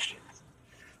a question.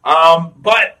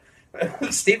 But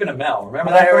Stephen Amell,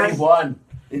 remember But I that already guy? won.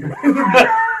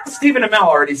 Stephen Amell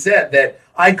already said that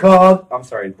I called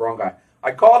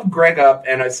Greg up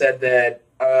and I said that,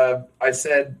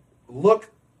 look,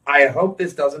 I hope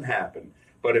this doesn't happen,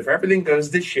 but if everything goes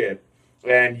to shit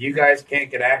and you guys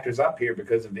can't get actors up here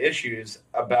because of issues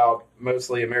about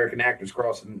mostly American actors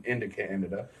crossing into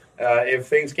Canada, if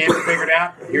things can't be figured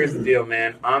out, here's the deal,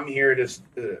 man. I'm here to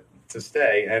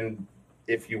stay, and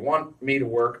if you want me to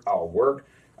work, I'll work.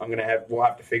 We'll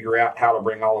have to figure out how to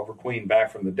bring Oliver Queen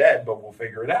back from the dead, but we'll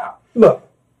figure it out. Look,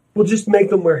 we'll just make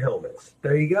them wear helmets.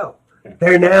 There you go.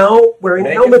 They're now wearing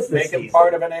helmets this season. Make them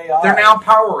part of an AI. They're now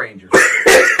Power Rangers.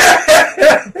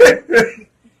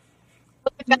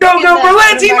 Go,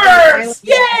 Multiverse!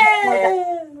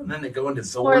 Yeah! And then they go into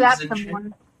Or Zords that's and shit.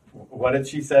 someone. What did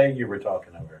she say? You were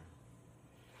talking over.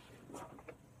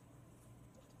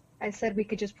 I said we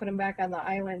could just put him back on the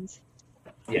island.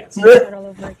 Yes. Start all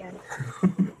over again.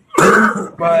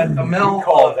 But Amel We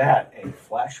call that a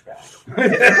flashback.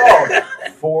 It's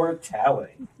called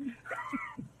foretelling.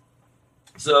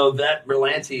 So that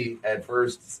Berlanti at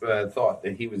first thought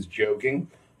that he was joking,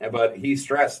 but he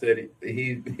stressed that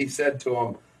he said to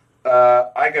him,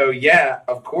 I go, yeah,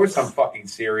 of course I'm fucking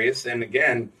serious. And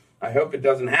again, I hope it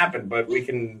doesn't happen, but we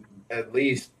can at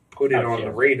least put it on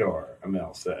the radar,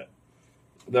 Amel said.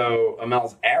 Though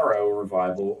Amel's Arrow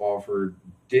revival offer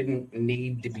didn't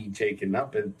need to be taken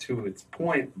up to its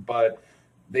point, but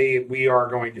we are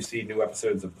going to see new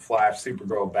episodes of The Flash,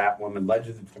 Supergirl, Batwoman,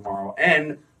 Legends of Tomorrow,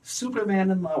 and Superman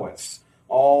and Lois,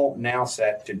 all now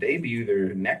set to debut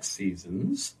their next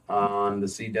seasons on the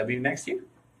CW next year.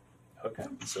 Okay.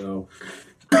 So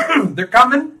they're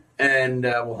coming, and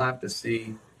we'll have to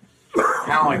see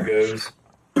how it goes.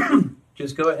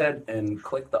 Just go ahead and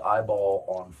click the eyeball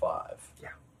on 5. Yeah.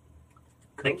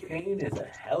 Thank you. Cocaine is a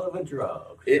hell of a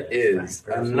drug. It is.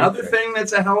 Another thing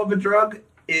that's a hell of a drug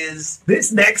is,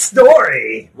 This next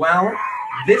story. well,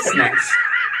 this next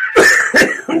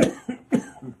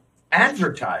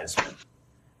advertisement.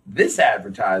 This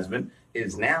advertisement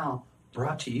is now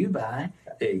brought to you by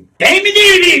the Game and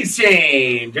Duty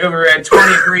Exchange over at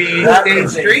 23 That State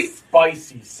is a Street.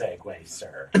 spicy segue,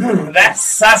 sir.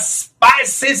 That's a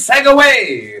spicy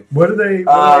segue. What do they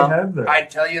have there? I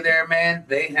tell you there, man,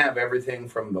 they have everything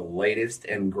from the latest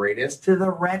and greatest to the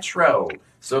retro.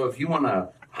 So if you want to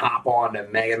hop on to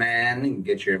Mega Man and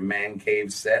get your man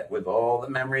cave set with all the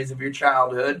memories of your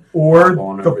childhood, Or hop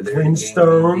on the over there to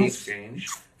Flintstones. Game Exchange.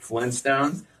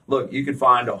 Flintstones. Look, you can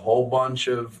find a whole bunch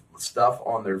of stuff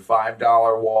on their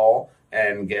 $5 wall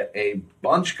and get a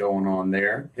bunch going on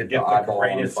there. Hit Get the the eyeball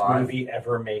on greatest 5. movie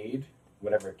ever made.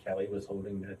 Whatever Kelly was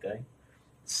holding that day.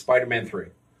 Spider-Man 3.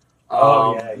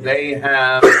 Yeah. They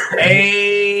have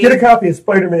a Get a copy of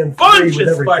Spider-Man 3 bunch with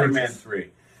of every Spider-Man purchase. 3.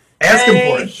 Ask A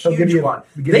him for it. He'll give huge you one.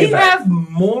 give They you back. have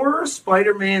more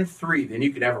Spider-Man 3 than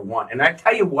you could ever want. And I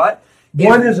tell you what,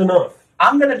 One is enough.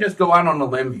 I'm going to just go out on a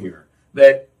limb here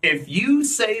that if you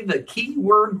say the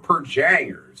keyword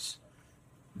Perjangers,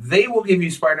 they will give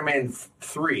you Spider-Man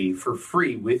 3 for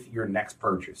free with your next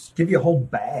purchase. Give you a whole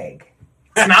bag.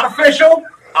 It's not official.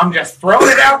 I'm just throwing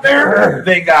it out there.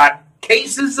 They got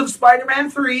cases of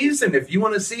Spider-Man 3s, and if you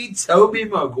want to see Tobey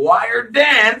Maguire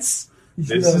dance,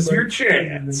 this is your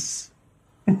chance.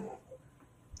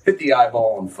 Hit the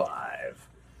eyeball on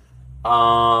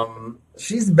 5.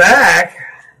 She's back.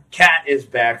 Kat is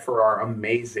back for our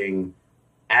amazing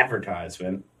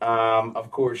advertisement. Of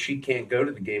course, she can't go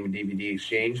to the Game and DVD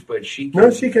Exchange, but she can, No,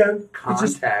 she can. It's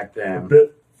just contact a them.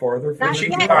 bit farther. Not She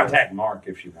yet. can contact Mark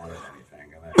if she wanted anything.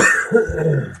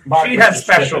 Mark She was has just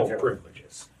special shipping to her.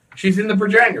 privileges. She's in the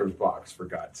Perjangers box, for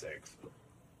God's sakes.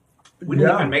 We didn't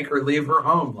Yeah. even make her leave her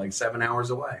home like 7 hours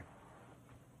away.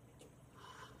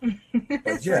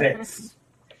 That's Yeah. 6.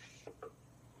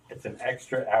 It's an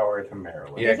extra hour to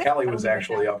Maryland. Yeah, Is it? Kelly was Oh my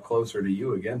actually God. up closer to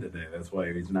you again today. That's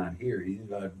why he's not here. He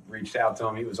reached out to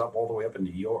him. He was up all the way up in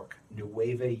New York,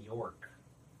 Nueva York.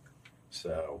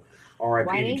 So, Why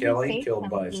R.I.P. didn't to you Kelly, say killed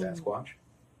by a something? Sasquatch.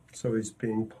 So he's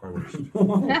being punished.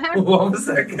 What was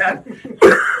that, Kat?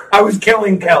 I was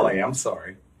killing Kelly. I'm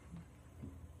sorry.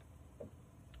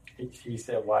 She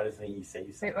said, why doesn't he say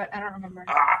Wait, something? what? I don't remember.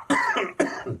 Ah.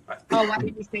 Oh, why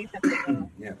did you say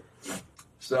something?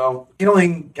 So,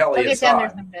 killing Kelly We'll get down there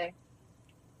aside, someday.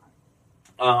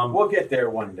 We'll get there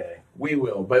one day. we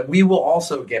will. But we will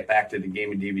also get back to the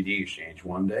Game and DVD Exchange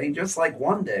one day. Just like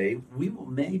one day, we will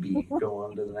maybe go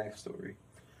on to the next story.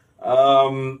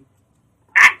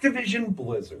 Activision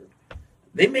Blizzard.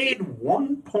 They made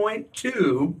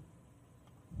 $1.2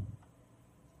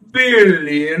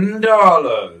 billion.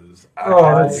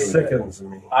 Oh, that sickens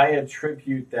me. I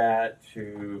attribute that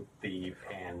to the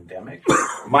pandemic.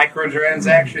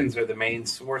 Microtransactions are the main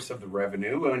source of the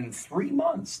revenue in 3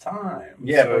 months' time.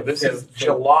 Yeah, so but this so- is so-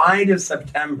 July to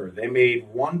September. They made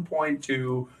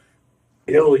 $1.2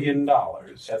 billion.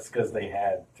 That's because they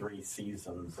had 3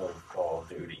 seasons of Call of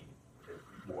Duty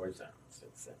Warzone.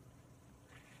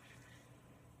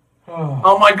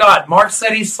 Oh my God! Mark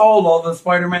said he sold all the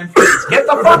Spider-Man 3s. Get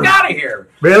the fuck out of here!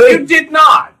 Really? You did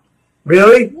not.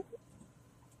 Really?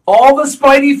 All the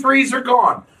Spidey 3s are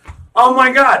gone. Oh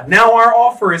my God, now our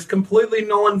offer is completely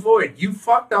null and void. You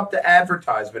fucked up the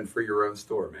advertisement for your own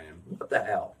store, man. What the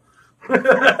hell?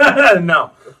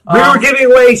 No. We're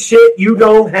giving away shit you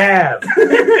don't have.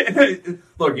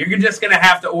 Look, you're just going to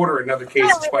have to order another case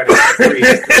of Spider-Man 3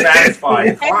 to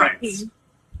satisfy the clients.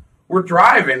 We're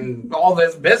driving all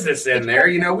this business in there.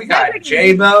 You know, we got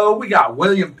J-Bo, we got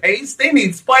William Pace. They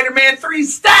need Spider-Man 3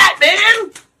 stat,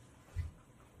 man!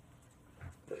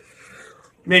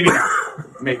 Maybe not.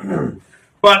 Maybe not.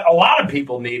 But a lot of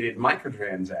people needed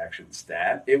microtransaction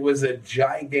stat. It was a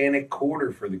gigantic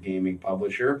quarter for the gaming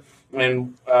publisher.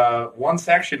 And one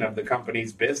section of the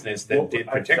company's business that did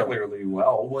particularly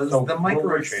well was the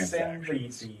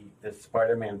microtransactions. The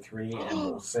Spider-Man 3 and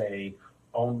we'll say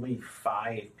only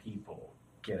 5 people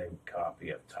get a copy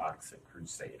of Toxic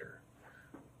Crusader.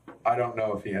 I don't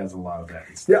know if he has a lot of that.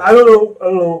 Yeah, I don't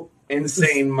know.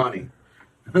 Insane money.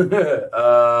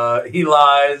 He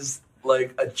lies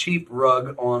like a cheap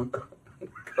rug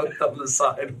cooked on the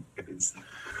side.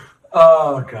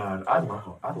 Oh God, I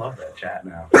love that chat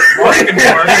now. Mark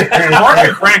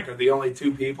and Frank are the only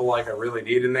 2 people like I really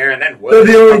need in there, and then Will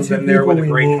comes in there with a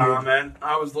great comment.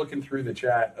 I was looking through the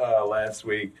chat last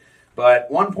week, but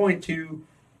 $1.2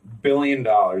 billion.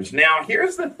 Now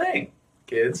here's the thing,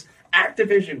 kids.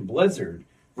 Activision Blizzard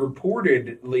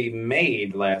reportedly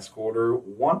made last quarter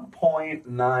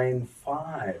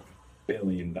 $1.95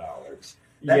 billion.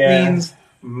 That means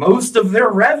most of their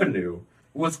revenue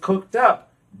was cooked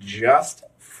up just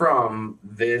from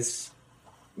this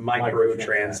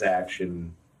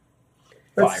microtransaction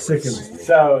virus. Sickening.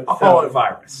 I'll call it a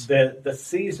virus. The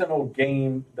seasonal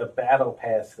game, the battle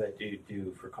pass that you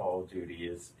do for Call of Duty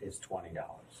is $20.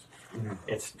 Mm-hmm.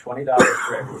 It's $20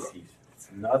 for every season.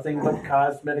 Nothing but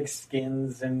cosmetic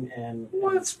skins and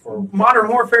well, it's for Modern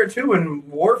Warfare 2 and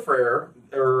Warfare,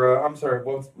 or I'm sorry,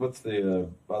 what's the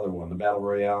other one? The Battle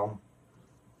Royale?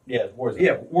 Yeah, Warzone.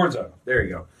 Yeah, Warzone. There you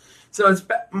go. So it's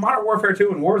Modern Warfare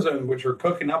 2 and Warzone, which are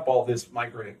cooking up all this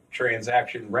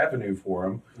microtransaction revenue for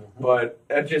them. Mm-hmm. But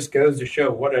that just goes to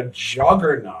show what a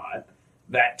juggernaut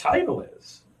that title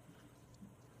is.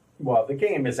 Well, the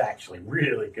game is actually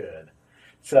really good.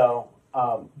 So,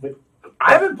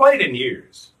 I haven't played in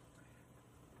years.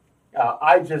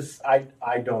 I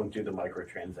don't do the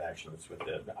microtransactions with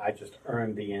it. I just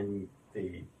earn the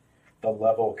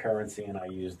level currency, and I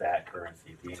use that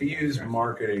currency. To use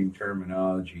marketing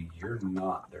terminology, you're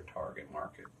not their target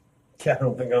market. Yeah, I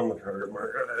don't think I'm the target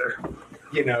market either.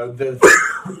 You know, the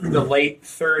late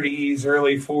 30s,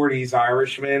 early 40s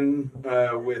Irishmen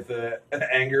with an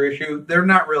anger issue, they're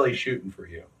not really shooting for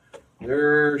you.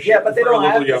 But they don't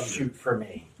have to shoot for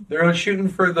me. They're shooting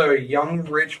for the young,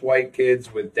 rich white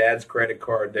kids with dad's credit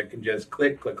card that can just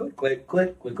click, click, click, click,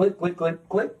 click, click, click, click, click,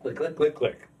 click, click, click, click,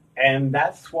 click. And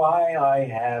that's why I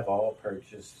have all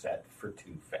purchases set for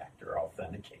 2-factor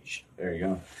authentication. There you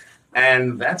go.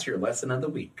 And that's your lesson of the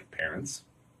week, parents.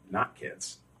 Not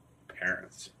kids.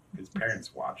 Parents. Because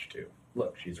parents watch too.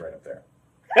 Look, she's right up there.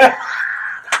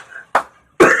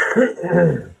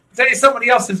 Tell you somebody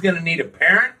else is going to need a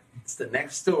parent. It's the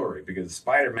next story because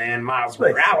Spider-Man Miles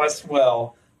Morales,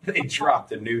 well, they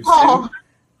dropped a new suit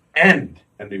and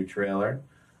a new trailer.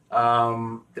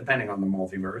 Depending on the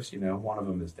multiverse, you know, one of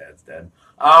them is Dad's dead.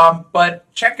 But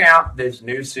check out this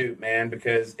new suit, man,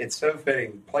 because it's so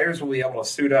fitting. Players will be able to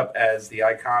suit up as the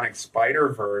iconic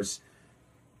Spider-Verse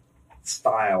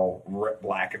style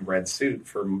black and red suit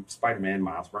from Spider-Man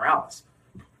Miles Morales.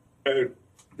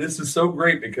 This is so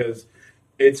great because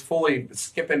it's fully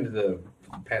skipping to the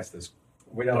past this.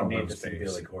 We don't need to see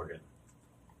Billy Corgan.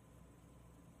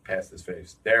 Past his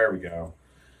face. There we go.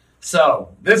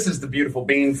 So, this is the beautiful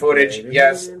bean footage.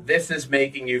 Yes, this is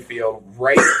making you feel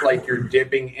right like you're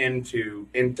dipping into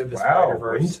the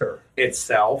Spider-Verse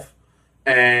itself.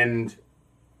 And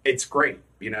it's great.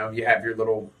 You know, you have your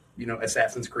little,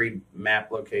 Assassin's Creed map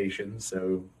locations.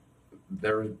 So,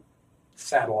 there are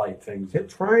satellite things. Hit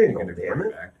triangle, damn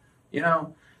it. Back. You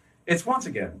know, it's once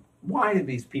again, why do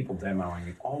these people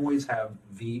demoing always have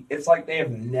it's like they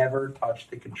have never touched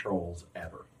the controls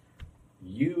ever.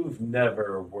 You've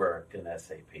never worked in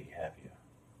SAP, have you?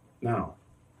 No.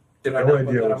 Did I not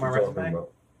put that on my resume?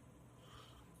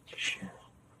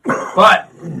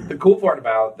 But the cool part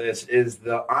about this is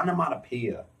the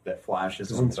onomatopoeia that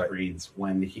flashes on screens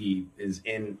when he is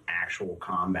in actual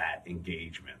combat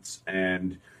engagements.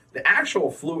 And the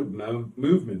actual fluid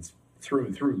movements through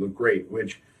and through look great,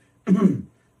 which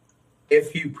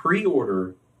if you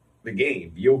pre-order the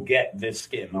game, you'll get this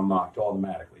skin unlocked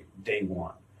automatically day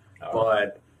one.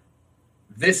 But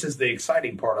this is the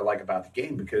exciting part I like about the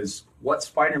game because what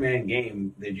Spider-Man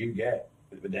game did you get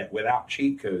that without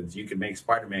cheat codes, you could make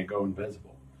Spider-Man go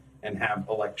invisible and have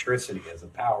electricity as a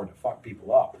power to fuck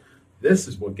people up. This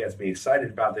is what gets me excited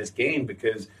about this game,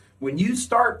 because when you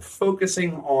start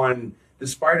focusing on the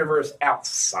Spider-Verse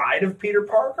outside of Peter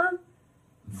Parker,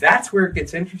 that's where it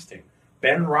gets interesting.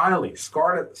 Ben Reilly,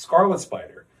 Scarlet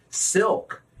Spider,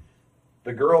 Silk,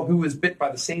 the girl who was bit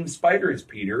by the same spider as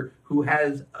Peter, who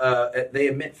has, they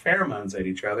emit pheromones at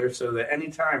each other so that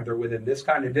anytime they're within this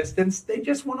kind of distance, they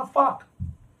just want to fuck.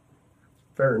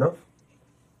 Fair enough.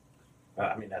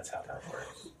 I mean, that's how that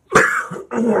works.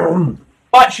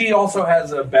 But she also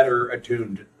has a better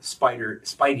attuned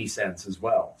spidey sense as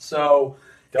well. So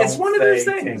it's one of those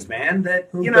things, man, that,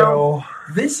 you know,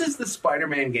 this is the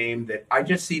Spider-Man game that I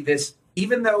just see this,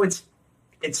 even though it's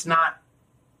not,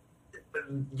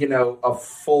 you know, a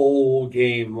full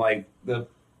game like the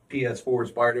PS4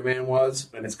 Spider-Man was,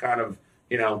 and it's kind of,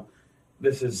 you know,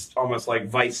 this is almost like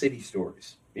Vice City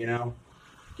Stories, you know?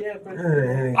 Yeah, but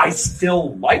I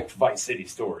still liked Vice City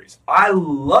Stories. I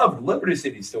loved Liberty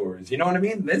City Stories. You know what I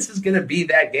mean? This is going to be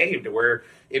that game to where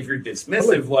if you're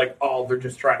dismissive, like, oh, they're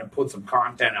just trying to put some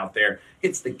content out there,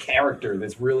 it's the character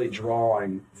that's really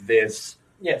drawing this.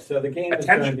 Yeah, so the game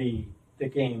attention.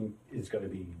 is going to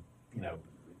be, you know,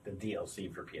 the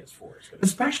DLC for PS4.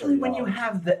 Especially when you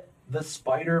have the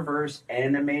Spider-Verse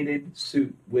animated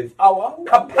suit with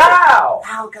kapow!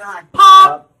 Oh,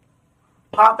 God.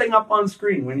 Popping up on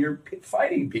screen when you're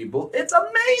fighting people. It's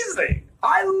amazing.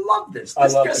 I love this.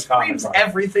 This just screams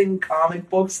everything comic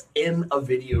books in a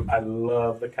video game. I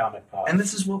love the comic pop. And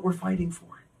this is what we're fighting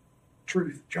for.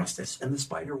 Truth, justice, and the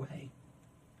Spider Way.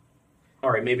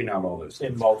 All right, maybe not all those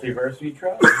things. In Multiverse, we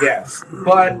trust? Yes,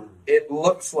 but it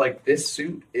looks like this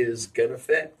suit is going to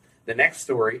fit. The next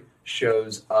story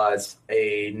shows us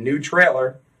a new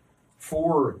trailer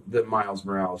for the Miles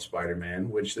Morales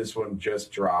Spider-Man, which this one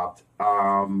just dropped.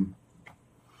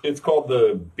 It's called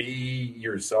the Be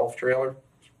Yourself trailer.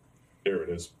 There it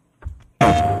is.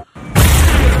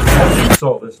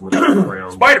 Saw this in the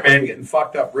background. Spider-Man getting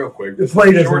fucked up real quick. This is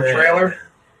a short trailer,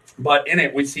 but in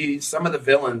it we see some of the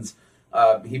villains.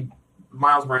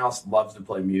 Miles Morales loves to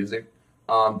play music,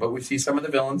 but we see some of the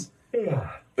villains.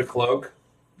 The cloak,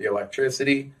 the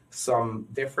electricity, some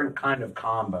different kind of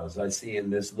combos I see in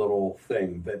this little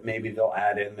thing that maybe they'll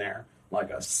add in there, like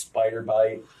a spider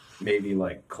bite, maybe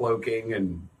like cloaking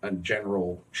and a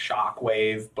general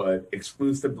shockwave, but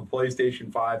exclusive to PlayStation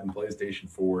 5 and PlayStation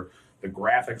 4. The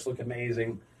graphics look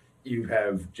amazing. You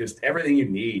have just everything you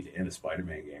need in a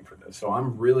Spider-Man game for this. So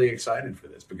I'm really excited for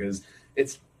this because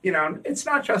it's, you know, it's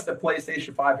not just a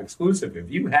PlayStation 5 exclusive. If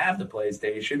you have the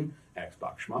PlayStation,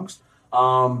 Xbox schmucks,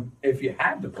 if you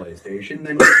have the PlayStation,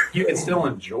 then you can still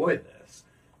enjoy this.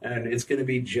 And it's going to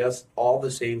be just all the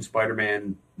same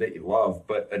Spider-Man that you love,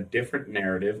 but a different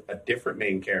narrative, a different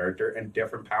main character, and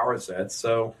different power sets.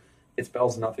 So it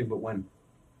spells nothing but win.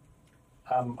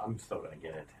 I'm still going to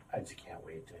get it. I just can't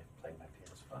wait to play my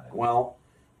PS5. Well,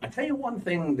 I tell you one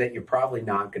thing that you're probably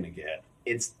not going to get.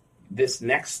 It's this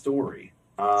next story,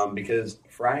 because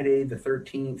Friday the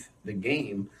 13th, the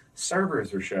game,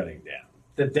 servers are shutting down.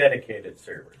 The dedicated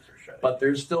servers are shutting. But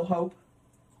there's still hope.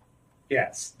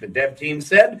 Yes, the dev team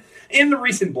said in the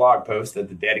recent blog post that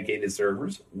the dedicated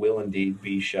servers will indeed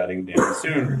be shutting down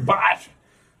soon. But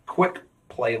quick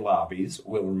play lobbies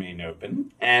will remain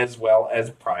open, as well as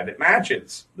private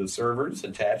matches. The servers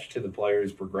attached to the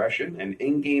player's progression and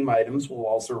in-game items will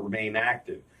also remain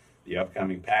active. The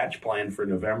upcoming patch planned for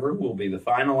November will be the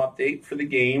final update for the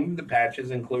game. The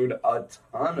patches include a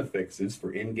ton of fixes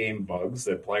for in-game bugs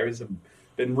that players have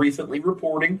been recently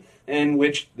reporting, in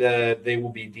which they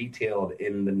will be detailed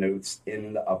in the notes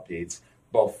in the updates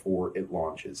before it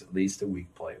launches, at least a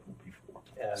week playable before.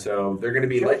 Yeah. So they're going to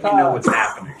be letting you know what's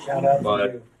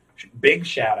happening. Big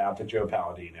shout out to Joe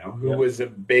Palladino, who was a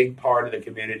big part of the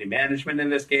community management in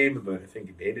this game, but I think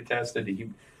he beta tested.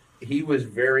 He was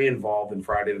very involved in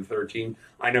Friday the 13th.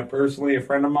 I know personally a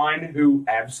friend of mine who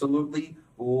absolutely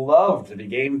loved the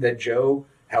game that Joe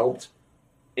helped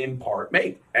in part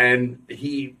make. And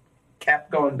he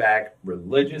kept going back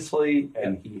religiously,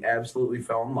 and he absolutely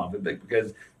fell in love with it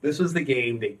because this was the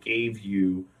game that gave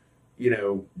you, you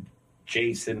know,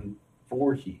 Jason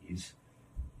Voorhees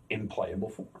in playable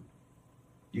form.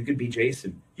 You could be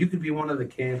Jason. You could be one of the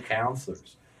camp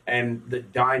counselors. And the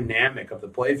dynamic of the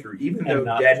playthrough, even though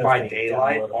Dead by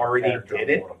Daylight already did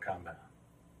it.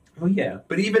 Well, yeah,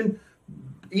 but even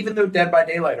though Dead by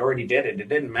Daylight already did it, it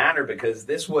didn't matter because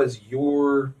this was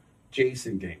your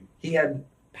Jason game. He had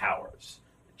powers,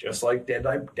 just like Dead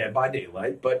by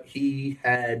Daylight, but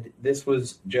this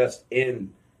was just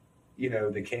in, you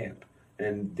know, the camp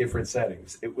and different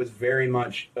settings. It was very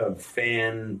much a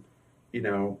fan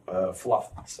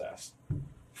fluff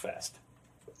fest,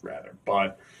 rather.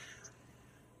 But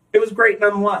it was great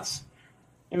nonetheless.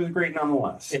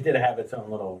 It did have its own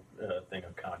little thing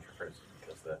of controversy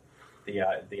because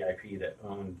the IP that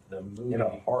owned the movie It had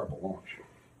a horrible launch.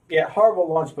 Yeah, horrible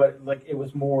launch, but like it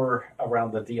was more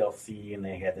around the DLC, and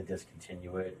they had to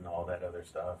discontinue it and all that other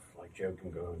stuff. Like Joe can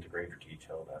go into greater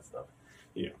detail that stuff.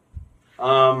 Yeah.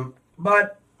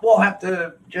 But we'll have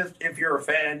to if you're a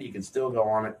fan, you can still go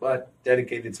on it. But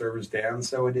dedicated servers down,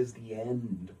 so it is the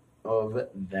end of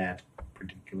that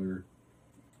particular.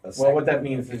 Well, what that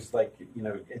means is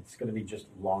it's going to be just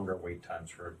longer wait times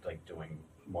for like doing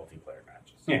multiplayer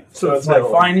matches. Yeah. So it's like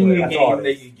finding a game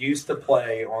that you used to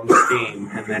play on Steam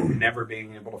and then never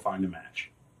being able to find a match.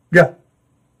 Yeah.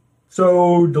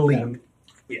 So delete.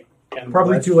 And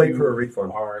Probably too late for a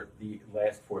refund. Are the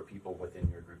last 4 people within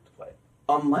your group to play?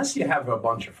 Unless you have a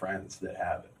bunch of friends that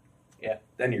have it. Yeah.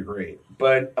 Then you're great.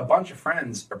 But a bunch of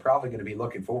friends are probably going to be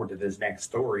looking forward to this next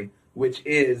story, which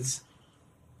is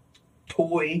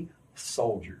Toy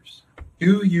Soldiers.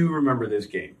 Do you remember this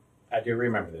game? I do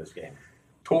remember this game.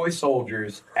 Toy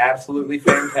Soldiers, absolutely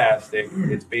fantastic.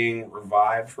 It's being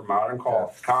revived for modern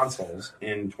consoles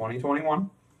in 2021.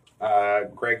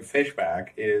 Greg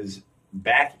Fishback is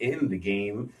back in the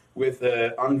game with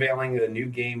unveiling the new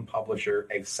game publisher,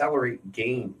 Accelerate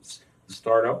Games. The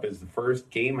startup is the first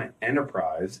game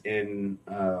enterprise in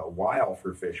a while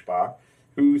for Fishbach,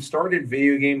 who started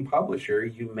video game publisher,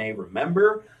 you may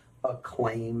remember,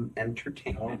 Acclaim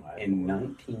Entertainment in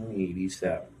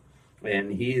 1987.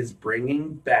 And he is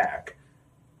bringing back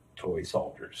Toy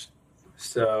Soldiers.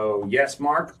 So, yes,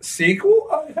 Mark, sequel?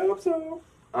 I hope so.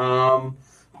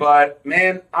 But,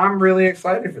 man, I'm really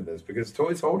excited for this because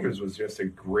Toy Soldiers was just a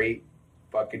great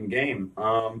fucking game.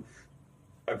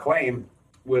 Acclaim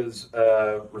was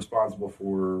responsible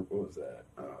for, what was that?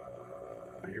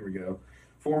 Here we go.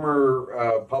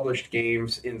 Former published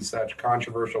games in such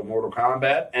controversial Mortal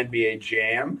Kombat, NBA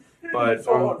Jam, but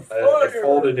it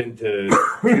folded into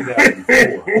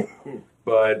 2004.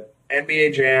 But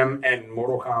NBA Jam and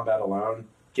Mortal Kombat alone,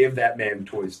 give that man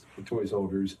Toy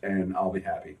Soldiers, and I'll be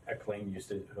happy. Acclaim used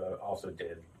to also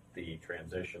did the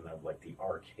transition of like the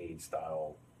arcade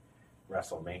style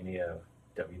WrestleMania,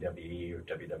 WWE or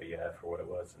WWF or what it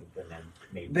was, and then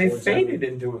they faded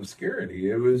into obscurity.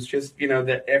 It was just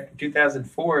that after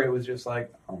 2004, it was just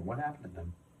like, oh, what happened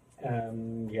to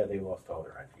them? Yeah, they lost all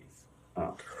their IPs.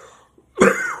 Oh.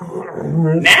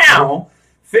 Now,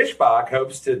 Fishbach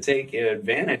hopes to take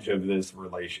advantage of his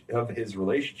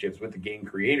relationships with the game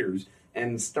creators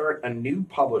and start a new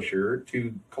publisher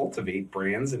to cultivate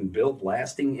brands and build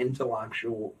lasting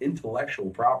intellectual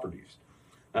properties.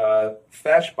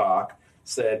 Fishbach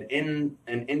said in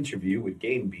an interview with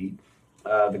GameBeat,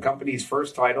 the company's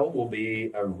first title will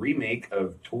be a remake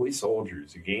of Toy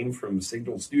Soldiers, a game from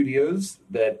Signal Studios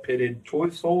that pitted toy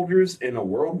soldiers in a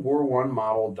World War I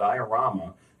model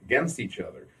diorama against each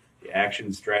other. The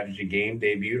action strategy game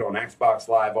debuted on Xbox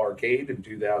Live Arcade in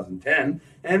 2010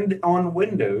 and on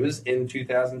Windows in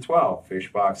 2012.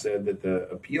 Fishbach said that the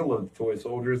appeal of Toy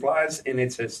Soldiers lies in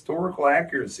its historical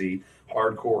accuracy,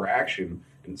 hardcore action,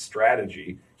 and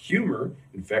strategy, humor,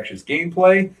 infectious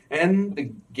gameplay, and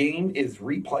the game is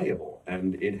replayable.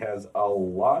 And it has a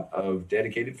lot of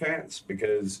dedicated fans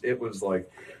because it was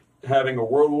like having a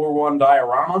World War I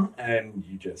diorama and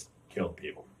you just killed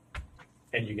people.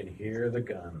 And you can hear the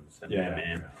guns. Yeah,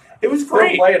 man. It was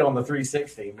great. Play it on the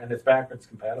 360, and it's backwards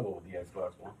compatible with the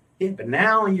Xbox One. Yeah, but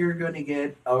now you're going to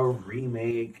get a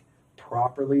remake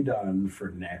properly done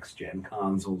for next-gen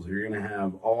consoles. You're going to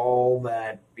have all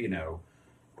that,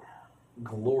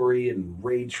 glory and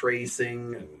ray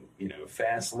tracing and,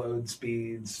 fast load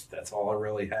speeds. That's all I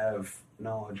really have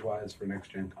knowledge-wise for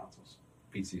next-gen consoles.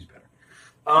 PC's better.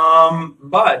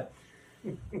 But...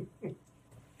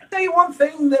 I'll tell you one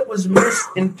thing that was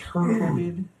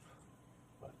misinterpreted.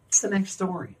 It's the next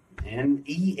story. And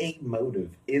EA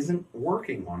Motive isn't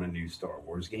working on a new Star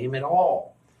Wars game at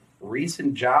all.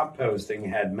 Recent job posting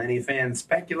had many fans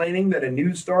speculating that a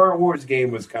new Star Wars game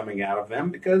was coming out of them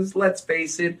because, let's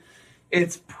face it,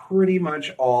 it's pretty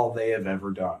much all they have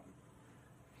ever done.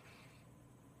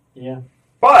 Yeah.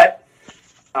 But,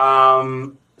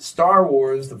 Star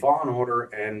Wars, The Fallen Order,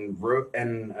 and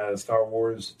Star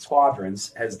Wars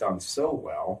Squadrons has done so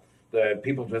well that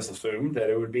people just assumed that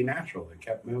it would be natural. They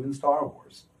kept moving Star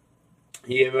Wars.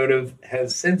 EA Motive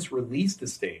has since released a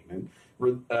statement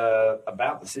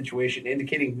about the situation,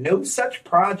 indicating no such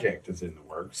project is in the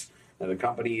works. The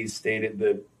company stated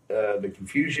that the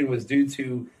confusion was due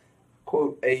to,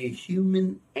 quote, a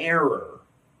human error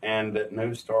and that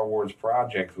no Star Wars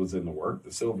project was in the work.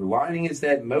 The silver lining is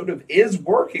that Motive is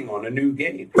working on a new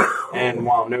game. And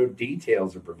while no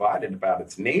details are provided about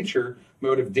its nature,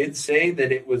 Motive did say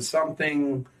that it was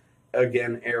something,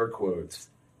 again, air quotes,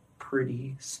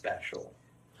 pretty special.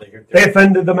 They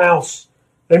offended the mouse.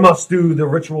 They must do the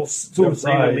ritual The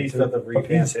suicide. re-release of the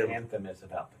appease revamped him. Anthem is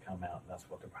about to come out. That's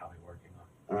what they're probably working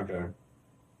on. Okay.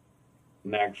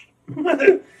 Next.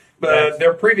 But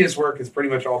their previous work has pretty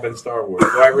much all been Star Wars,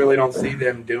 so I really don't see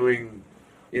them doing,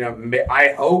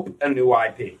 I hope a new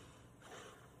IP.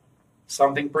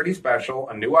 Something pretty special,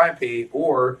 a new IP,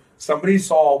 or somebody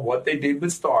saw what they did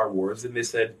with Star Wars and they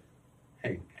said,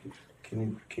 hey,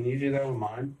 can you do that with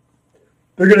mine?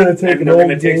 They're gonna take And an they're old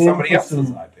going to take game, somebody put else's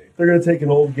some- IP. They're gonna take an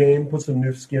old game, put some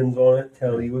new skins on it,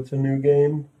 tell you it's a new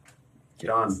game,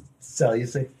 Done. sell it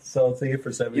to you for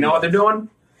 $70. You know what they're doing?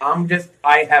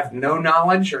 I have no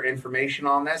knowledge or information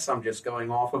on this. I'm just going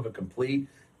off of a complete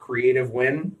creative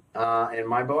win in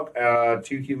my book.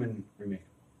 2 Human remake.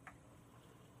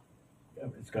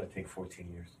 It's going to take 14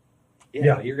 years.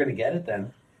 Yeah, but you're going to get it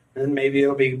then. And maybe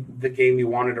it'll be the game you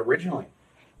wanted originally.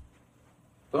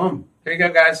 Boom. Here you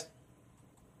go, guys.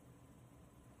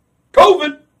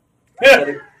 COVID!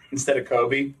 Instead of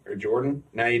Kobe or Jordan,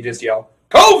 now you just yell,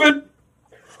 COVID!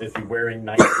 Is he wearing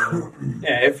 19?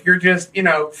 Yeah, if you're just,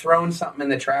 throwing something in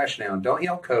the trash now, don't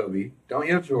yell Kobe, don't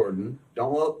yell Jordan,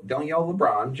 don't yell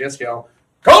LeBron, just yell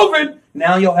COVID!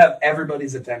 Now you'll have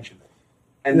everybody's attention.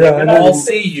 And they can all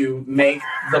see you make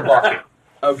the bucket.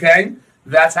 Okay?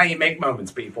 That's how you make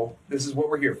moments, people. This is what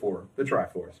we're here for, the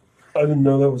Triforce. I didn't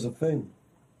know that was a thing.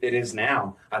 It is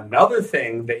now. Another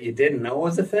thing that you didn't know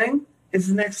was a thing is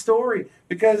the next story.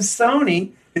 Because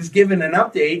Sony has given an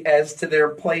update as to their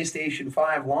PlayStation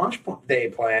 5 launch day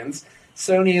plans.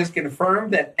 Sony has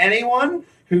confirmed that anyone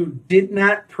who did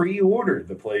not pre-order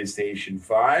the PlayStation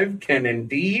 5 can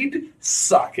indeed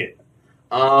suck it.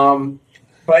 And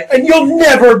you'll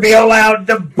never be allowed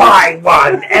to buy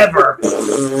one, ever.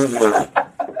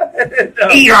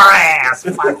 Eat your ass.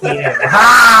 Fuck you.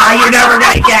 You're never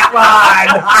going to get one.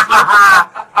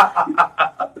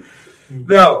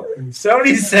 No,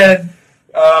 Sony said,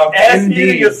 Ass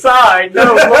eating aside,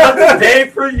 no, what's a day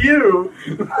for you?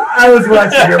 I was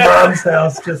watching your mom's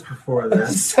house just before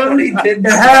this. Sony did It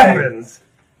say happens.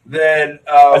 that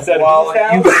I said while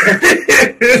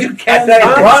whose you I can said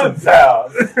Ron's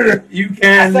house. you I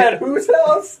can said whose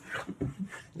house?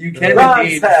 you can Ron's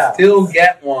indeed house. still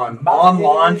get one on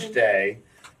launch day,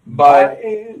 but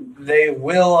Mine. they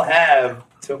will have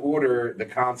to order the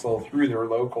console through their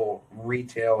local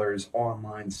retailers'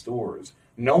 online stores.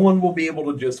 No one will be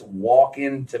able to just walk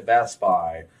into Best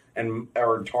Buy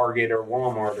or Target or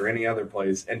Walmart or any other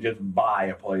place and just buy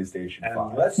a PlayStation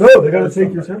 5. Unless No, they got to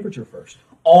take your temperature first.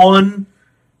 On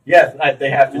Yes, they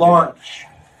have to launch.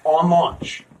 On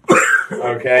launch.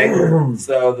 Okay?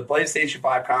 So the PlayStation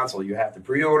 5 console, you have to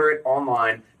pre-order it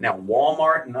online. Now,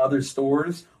 Walmart and other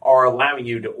stores are allowing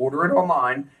you to order it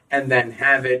online and then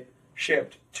have it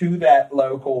shipped to that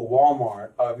local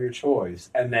Walmart of your choice,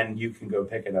 and then you can go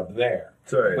pick it up there.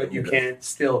 Sorry. But you can't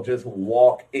still just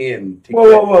walk in to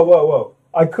Whoa.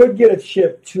 I could get it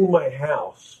shipped to my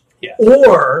house. Yes.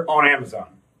 Or On Amazon.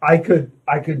 I could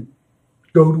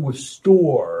go to a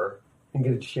store and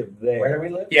get it shipped there. Where do we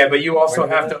live? Yeah, but you also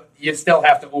Where have to. You still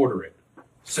have to order it.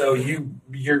 So you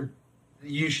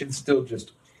should still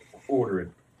just order it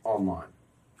online.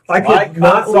 I My could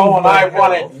not leave console and my I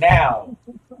want house it now.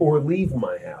 or leave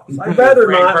my house. I'd rather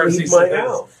Frank not Percy leave my says,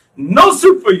 house. No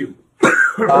soup for you.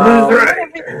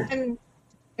 And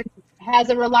it has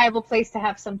a reliable place to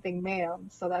have something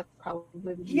mailed, so that's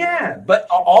probably Yeah, but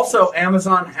also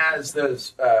Amazon has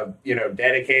those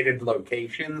dedicated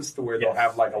locations to where they'll Yes.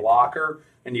 have like a locker,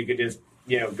 and you could just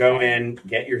go in,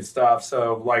 get your stuff.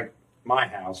 So like my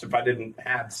house, if I didn't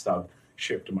have stuff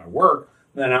shipped to my work,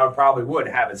 then I would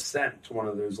have it sent to one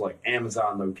of those like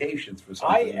Amazon locations for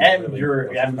something. I am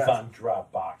your Amazon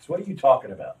Dropbox. What are you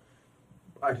talking about?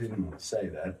 I didn't want to say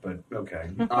that, but okay.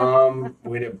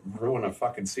 Way to ruin a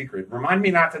fucking secret. Remind me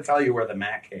not to tell you where the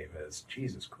Mac Cave is.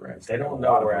 Jesus Christ. They I got don't a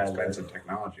know lot where I of live. expensive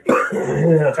technology.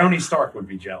 Yeah. Tony Stark would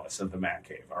be jealous of the Mac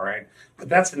Cave, all right? But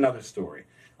that's another story.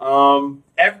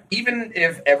 Even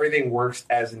if everything works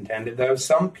as intended, though,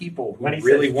 some people who When he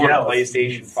really says want a jealous,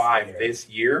 PlayStation he's 5 scared. this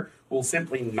year will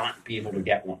simply not be able to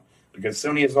get one. Because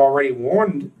Sony has already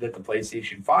warned that the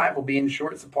PlayStation 5 will be in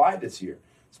short supply this year,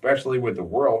 especially with the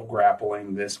world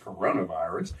grappling this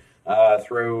coronavirus.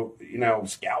 Throw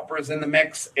scalpers in the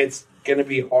mix, it's going to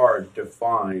be hard to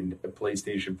find a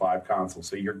PlayStation 5 console.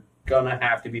 So you're going to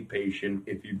have to be patient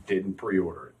if you didn't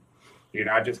pre-order it. You're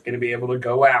not just going to be able to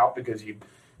go out because you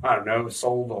I don't know,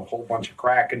 sold a whole bunch of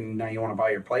crack and now you want to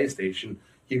buy your PlayStation,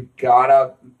 you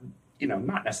gotta,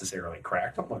 not necessarily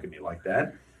crack. Don't look at me like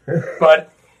that.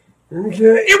 But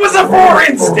it was a for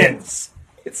instance.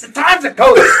 It's the times of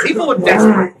COVID. People are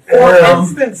desperate. For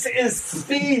instance is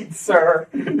speed, sir.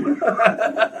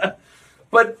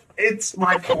 But it's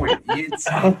my point.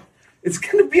 It's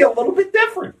going to be a little bit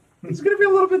different. It's going to be a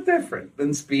little bit different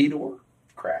than speed or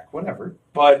crack, whatever.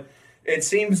 But it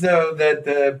seems, though, that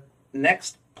the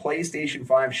next PlayStation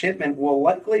 5 shipment will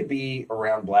likely be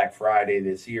around Black Friday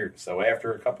this year. So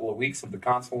after a couple of weeks of the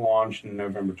console launch on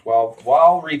November 12th,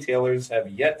 while retailers have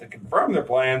yet to confirm their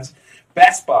plans,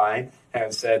 Best Buy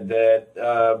has said that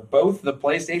both the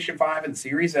PlayStation 5 and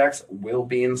Series X will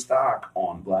be in stock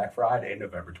on Black Friday,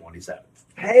 November 27th.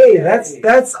 Hey,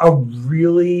 that's a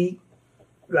really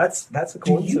that's a Do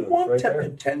coincidence. you want right to there.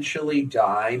 potentially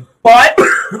die, but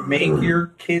make your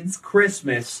kids'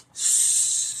 Christmas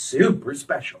super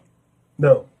special?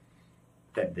 No.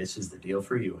 Then this is the deal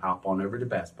for you. Hop on over to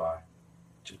Best Buy.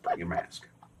 Just bring your mask.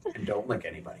 And don't lick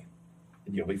anybody.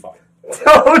 And you'll be fine.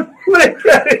 Don't lick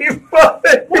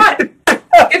anybody. What?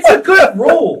 It's a good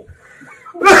rule.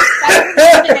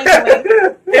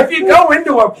 If you go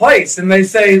into a place and they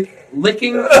say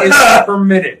licking is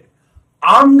permitted,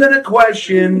 I'm going to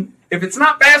question, if it's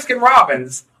not Baskin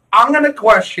Robbins, I'm going to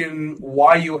question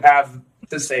why you have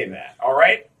to say that. All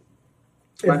right?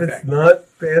 If it's not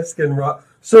Baskin Robbins.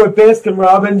 So at Baskin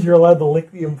Robbins, you're allowed to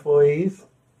lick the employees?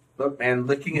 Look, man,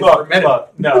 licking is Look, permitted.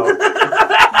 no.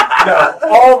 No,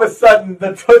 all of a sudden,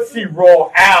 the Tootsie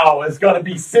Roll owl is going to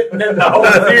be sitting in the home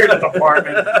theater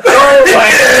department.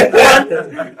 Like,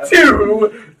 1,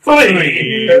 2,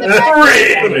 3.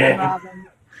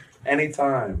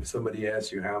 Anytime somebody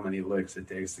asks you how many licks it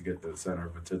takes to get to the center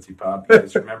of a Tootsie Pop, you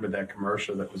just remember that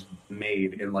commercial that was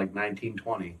made in like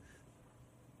 1920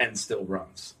 and still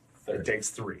runs. It takes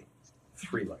 3.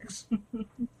 3 licks.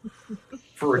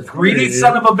 For a greedy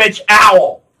son of a bitch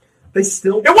owl. They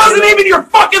still... It wasn't even your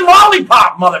fucking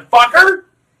lollipop, motherfucker!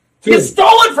 You Dude.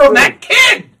 stole it from that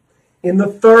kid! In the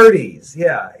 30s.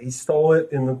 Yeah, he stole it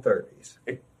in the 30s.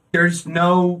 There's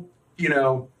no,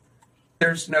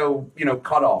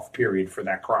 cutoff period for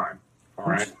that crime. All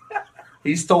right?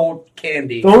 He stole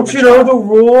candy. Don't from a you know child. the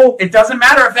rule? It doesn't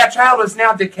matter if that child is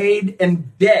now decayed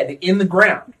and dead in the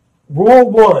ground. Rule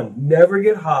 1, never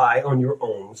get high on your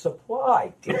own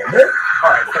supply, damn it. All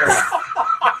right, fair enough.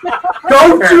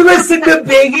 Don't you listen to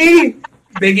Biggie?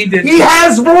 Biggie did. He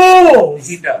has rules!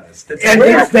 He does. That's And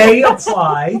right. they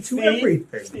apply to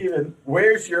everything. Steven,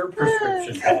 where's your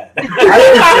prescription pad?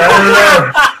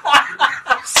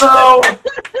 So,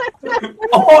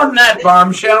 on that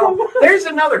bombshell, there's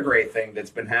another great thing that's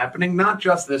been happening, not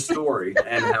just this story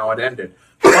and how it ended,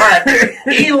 but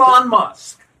Elon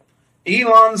Musk.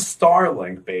 Elon's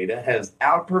Starlink beta has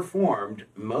outperformed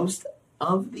most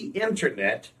of the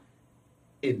internet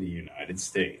in the United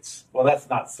States. Well, that's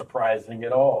not surprising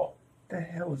at all. What the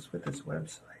hell is with this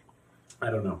website?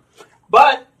 I don't know.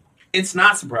 But it's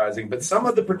not surprising, but some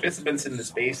of the participants in the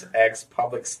SpaceX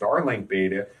public Starlink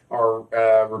beta are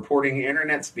reporting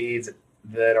internet speeds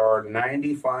that are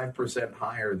 95%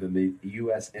 higher than the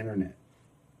U.S. internet.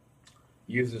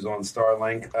 Users on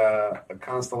Starlink, a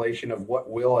constellation of what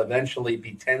will eventually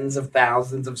be tens of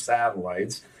thousands of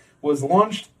satellites, was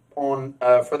launched on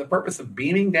for the purpose of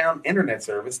beaming down internet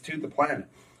service to the planet,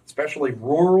 especially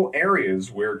rural areas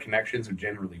where connections are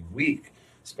generally weak.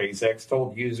 SpaceX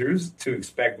told users to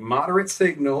expect moderate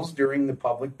signals during the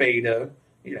public beta,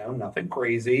 nothing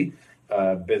crazy.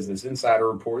 Business Insider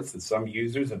reports that some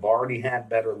users have already had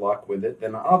better luck with it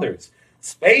than others.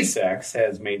 SpaceX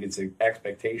has made its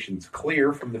expectations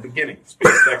clear from the beginning.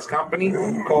 SpaceX company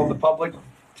called the public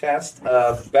test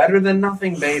Better Than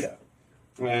Nothing Beta.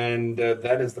 And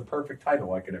that is the perfect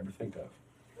title I could ever think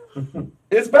of.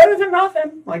 It's better than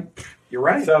nothing. Like, you're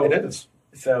right, So- it is.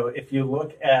 So if you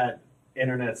look at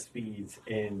internet speeds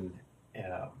in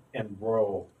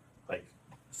rural, like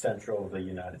central of the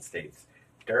United States,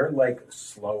 they're like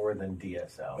slower than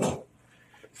DSL.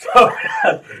 So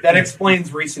That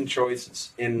explains recent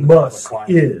choices in Musk the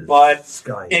climate. is But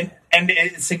Skynet.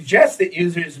 it suggests that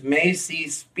users may see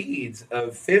speeds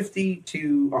of 50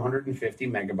 to 150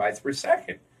 megabytes per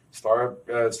second.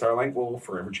 Starlink will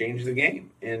forever change the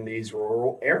game in these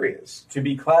rural areas. to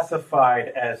be classified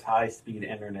as high-speed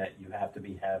internet, you have to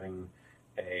be having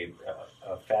a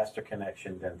faster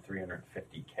connection than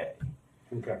 350K,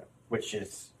 Okay. which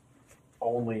is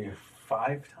only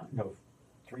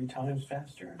 3 times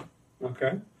faster,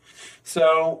 Okay.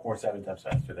 So or 7 times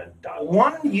faster than dial-up.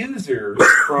 one user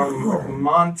from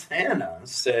Montana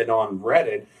said on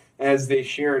Reddit, as they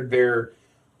shared their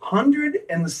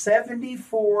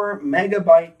 174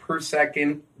 megabyte per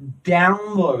second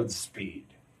download speed.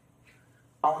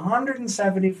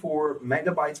 174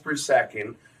 megabytes per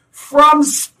second from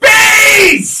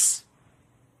space!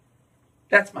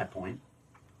 That's my point.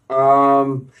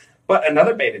 But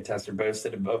another beta tester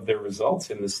boasted of their results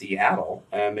in the Seattle,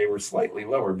 and they were slightly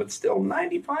lower, but still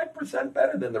 95%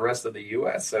 better than the rest of the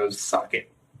U.S., so suck it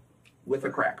with a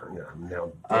cracker.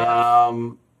 No.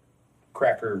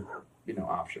 Cracker,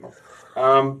 optional.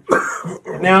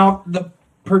 Now, the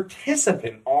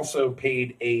participant also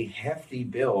paid a hefty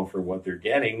bill for what they're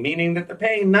getting, meaning that they're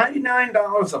paying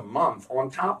 $99 a month on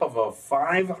top of a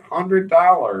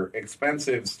 $500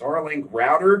 expensive Starlink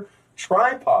router,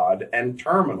 tripod, and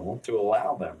terminal to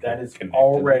allow them That to is connect to the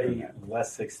already internet.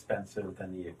 less expensive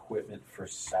than the equipment for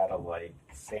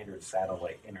standard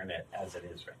satellite internet as it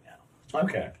is right now.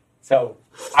 Okay. So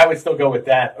I would still go with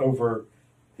that over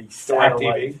the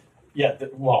satellite. DirecTV? Yeah,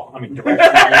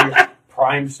 DirecTV,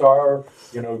 Prime Star,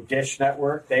 Dish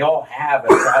Network. They all have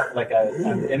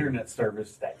an internet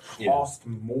service that costs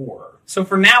more. So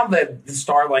for now, the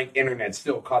Starlink internet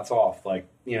still cuts off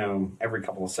every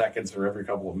couple of seconds or every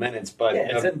couple of minutes. But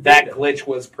that glitch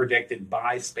was predicted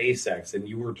by SpaceX, and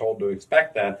you were told to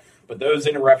expect that. But those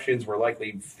interruptions were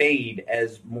likely fade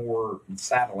as more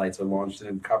satellites are launched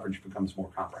and coverage becomes more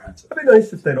comprehensive. It'd be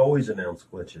nice if they'd always announce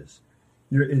glitches.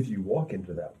 If you walk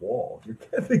into that wall,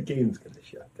 the game's going to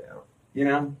shut down.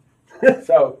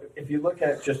 So if you look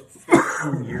at just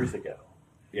 15 years ago,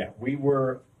 we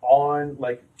were on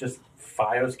just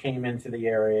FiOS came into the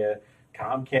area.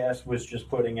 Comcast was just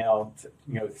putting out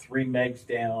 3 megs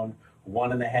down,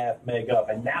 1.5 meg up,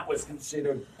 and that was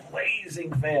considered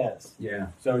blazing fast. Yeah.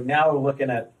 So now we're looking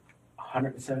at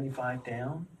 175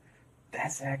 down.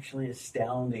 That's actually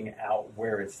astounding out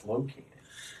where it's located.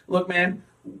 Look, man,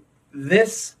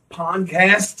 this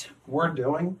podcast we're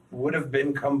doing would have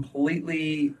been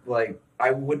completely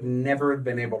I would never have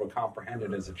been able to comprehend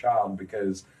it as a child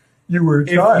because you were a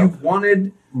if child. you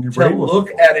wanted to look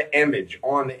at an image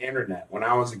on the internet when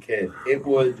I was a kid, it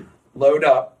would load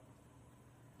up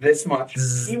this much.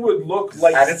 He would look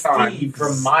like at a time Steve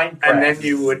from Minecraft. And then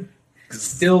you would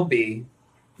still be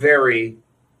very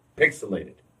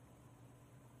pixelated.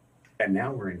 And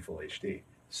now we're in full HD.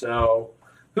 So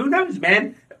who knows,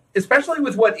 man? Especially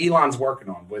with what Ellon's working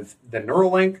on with the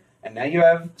Neuralink, and now you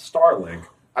have Starlink.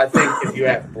 I think if you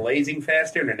have blazing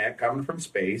fast internet coming from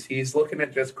space, he's looking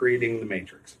at just creating the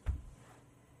Matrix.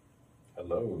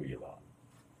 Hello, Ellon.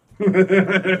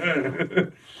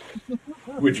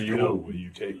 Which will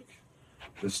you take?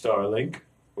 The Starlink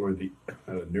or the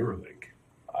Neuralink?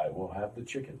 I will have the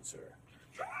chicken, sir.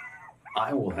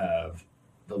 I will have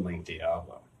the Link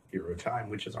Diablo. Hero Time,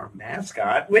 which is our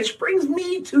mascot, which brings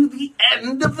me to the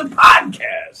end of the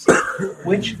podcast,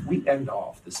 which we end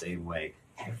off the same way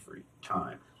every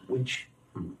time, which,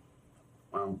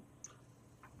 well,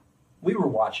 we were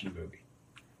watching a movie,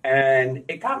 and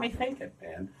it got me thinking,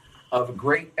 man, of a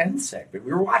great end segment.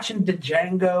 We were watching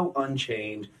Django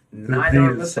Unchained.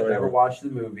 Neither of us had ever watched the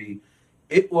movie.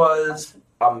 It was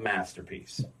a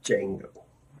masterpiece. Django.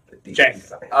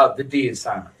 Django. The D is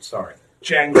silent, sorry.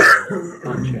 Django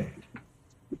Unchained.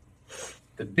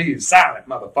 The D is silent,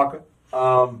 motherfucker.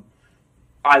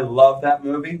 I love that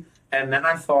movie. And then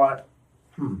I thought,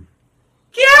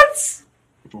 kids,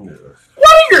 what are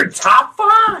your top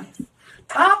 5?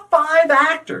 Top 5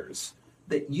 actors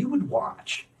that you would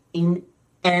watch in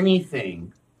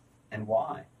anything and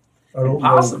why? And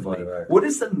possibly, what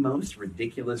is the most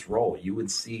ridiculous role you would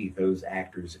see those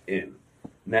actors in?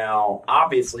 Now,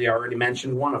 obviously, I already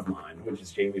mentioned one of mine, which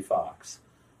is Jamie Foxx.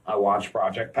 I watched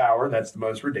Project Power. That's the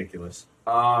most ridiculous.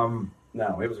 No,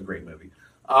 it was a great movie.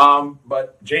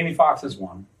 But Jamie Foxx is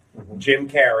one. Mm-hmm. Jim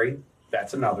Carrey,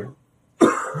 that's another.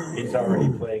 He's already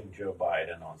playing Joe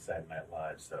Biden on Saturday Night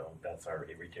Live, so that's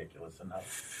already ridiculous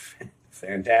enough.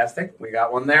 Fantastic. We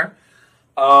got one there.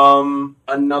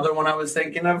 Another one I was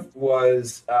thinking of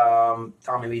was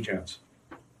Tommy Lee Jones.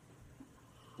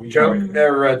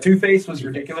 Two-Face was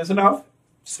ridiculous enough,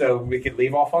 so we could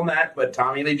leave off on that. But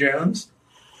Tommy Lee Jones,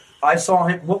 I saw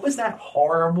him. What was that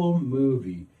horrible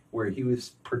movie where he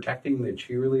was protecting the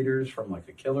cheerleaders from like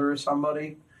a killer or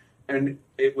somebody? And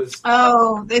it was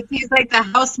he's like the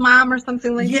house mom or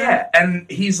something like that. Yeah, and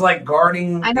he's like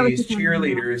guarding these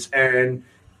cheerleaders, and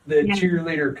the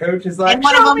cheerleader coach is like,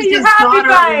 "Show me your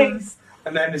happy face,"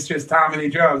 and then it's just Tommy Lee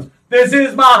Jones. This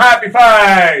is my happy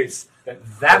face.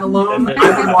 That alone,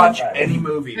 I would watch any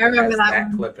movie that has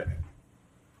that clip in it.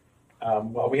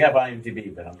 Well, we have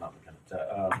IMDb, but I'm not looking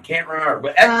at I can't remember,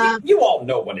 but you all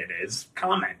know what it is.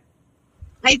 Comment.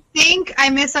 I think I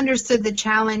misunderstood the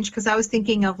challenge because I was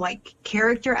thinking of like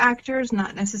character actors,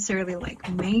 not necessarily like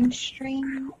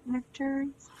mainstream actors.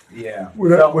 Yeah.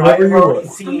 Whatever you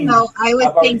want. No, I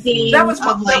was thinking That was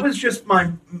of that like was just my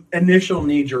initial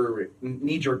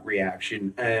knee-jerk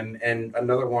reaction, and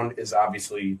another one is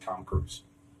obviously Tom Cruise,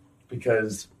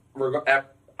 because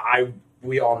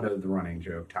we all know the running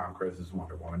joke, Tom Cruise is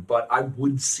Wonder Woman, but I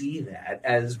would see that,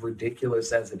 as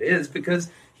ridiculous as it is, because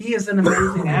he is an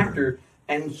amazing actor,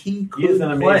 and he could He is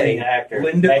an play amazing actor.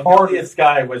 Linda Carter. This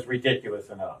guy was ridiculous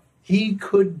enough. He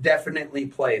could definitely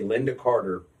play Linda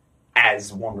Carter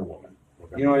as Wonder Woman.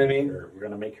 You know what I mean? We're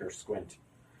going to make her squint.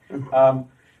 you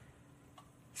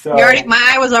already,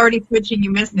 my eye was already twitching. You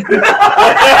missed it. No,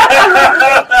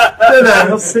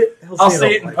 he'll I'll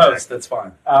say it in post. That's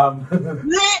fine.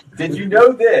 Did you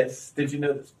know this?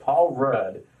 Paul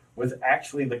Rudd was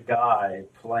actually the guy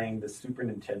playing the Super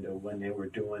Nintendo when they were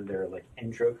doing their like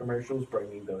intro commercials,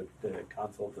 bringing the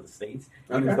console to the States.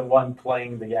 He was the one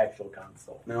playing the actual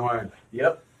console. No way.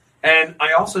 Yep. And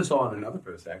I also saw in another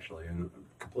post, actually, and a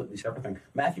completely separate thing,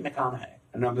 Matthew McConaughey,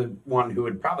 another one who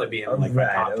would probably be in like my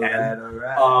top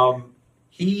 10.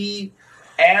 He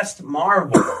asked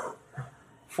Marvel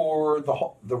for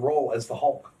the role as the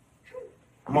Hulk.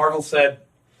 Marvel said,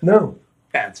 No.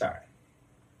 "That's all right."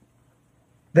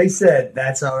 They said,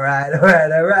 that's all right.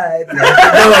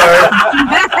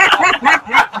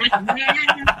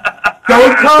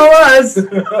 Don't call us.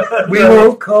 We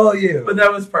won't call you. But that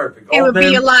was perfect. It would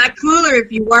be a lot cooler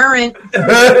if you weren't.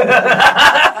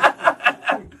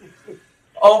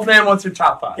 Old man, what's your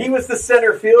top 5? He was the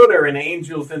center fielder in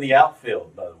Angels in the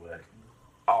Outfield, by the way.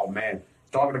 Oh, man.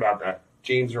 Talking about that.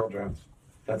 James Earl Jones.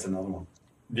 That's another one.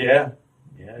 Yeah,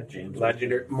 James.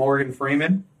 Legendary. Morgan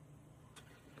Freeman.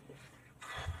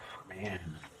 Man.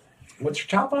 What's your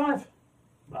top 5?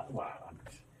 Wow.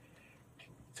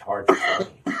 It's hard to say.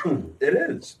 It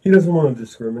is. He doesn't want to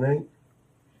discriminate.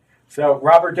 So,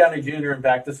 Robert Downey Jr. in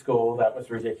Back to School, that was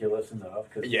ridiculous enough.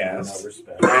 Yes. No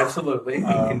respect. Absolutely. He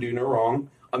can do no wrong.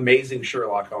 Amazing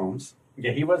Sherlock Holmes.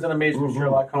 Yeah, he was an amazing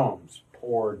Sherlock Holmes.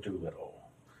 Poor Doolittle.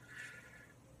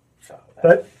 So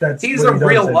That's He's what a he does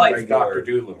real in life regular- Dr.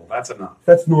 Doolittle. That's enough.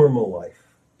 That's normal life.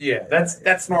 Yeah,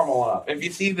 that's normal enough. If you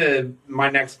see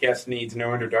my next guest needs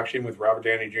no introduction with Robert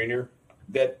Downey Jr.,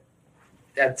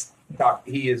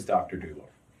 he is Dr. Doolittle,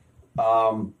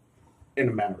 in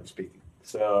a manner of speaking.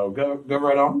 So go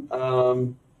right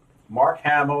on. Mark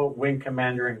Hamill, Wing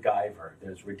Commander, and Guyver.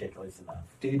 That's ridiculous enough.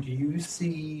 Did you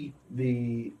see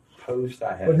the post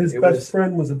I had? But his best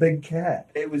friend was a big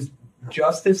cat. It was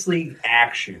Justice League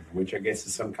Action, which I guess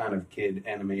is some kind of kid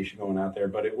animation going out there,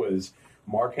 but it was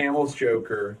Mark Hamill's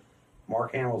Joker,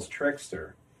 Mark Hamill's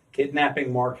Trickster,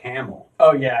 kidnapping Mark Hamill.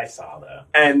 Oh, yeah, I saw that.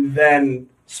 And then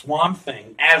Swamp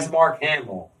Thing, as Mark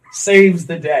Hamill, saves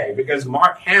the day because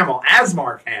Mark Hamill, as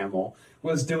Mark Hamill,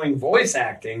 was doing voice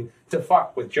acting to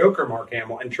fuck with Joker Mark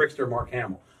Hamill and Trickster Mark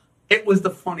Hamill. It was the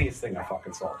funniest thing I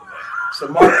fucking saw today. So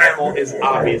Mark Hamill is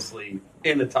obviously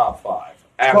in the top 5.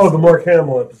 It's called the Mark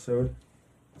Hamill episode.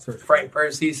 Frank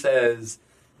Percy says,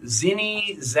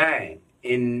 Zinni Zhang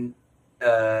in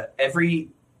every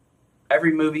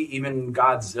movie, even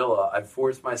Godzilla, I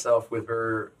forced myself with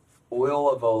her oil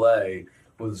of Olay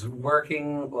was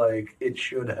working like it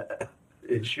should have.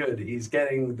 It should. He's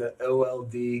getting the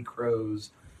OLD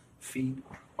crow's feet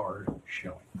are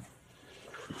showing.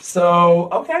 So,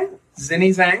 okay. Zinni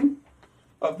Zhang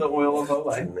of the oil of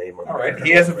Olay. All right.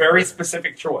 He has a very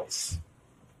specific choice.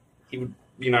 He would,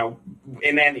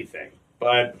 in anything.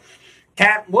 But,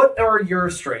 Kat, what are your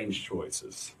strange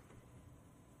choices?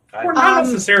 Or not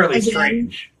necessarily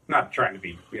strange. Not trying to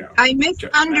be, I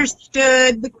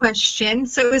misunderstood the question.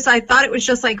 So I thought it was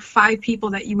just like 5 people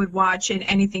that you would watch in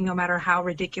anything, no matter how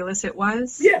ridiculous it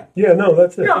was. Yeah. Yeah, no,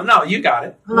 that's it. No, you got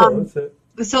it. No, that's it.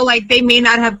 So, like, they may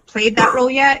not have played that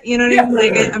role yet. You know what I mean?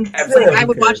 Like, I'm just like, I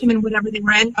would watch them in whatever they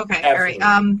were in. Okay, Absolutely.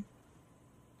 all right.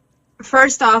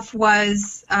 First off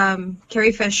was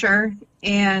Carrie Fisher,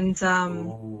 and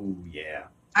Oh, yeah.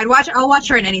 I'll watch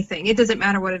her in anything. It doesn't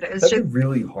matter what it is. That'd Just be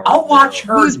really hard. I'll watch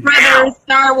her Blues now. Brothers,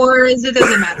 Star Wars. It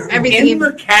doesn't matter. Everything. In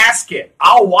the casket.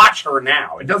 I'll watch her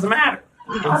now. It doesn't matter.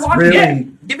 I'll watch really-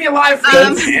 it. Give me a live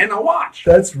feed, man. I'll watch.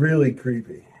 That's really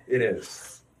creepy. It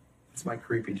is. It's my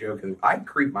creepy joke. I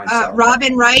creep myself.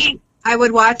 Robin Wright, I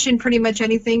would watch in pretty much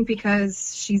anything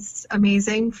because she's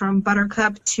amazing, from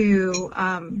Buttercup to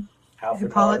House of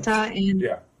Hippolyta Cards. and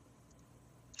Yeah.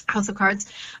 House of Cards.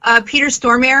 Peter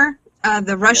Stormare,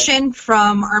 the Russian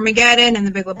from Armageddon and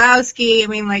The Big Lebowski. I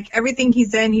mean, like, everything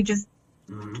he's in, he just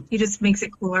makes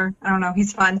it cooler. I don't know.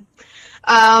 He's fun.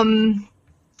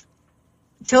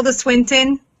 Tilda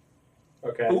Swinton,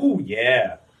 Okay. Ooh,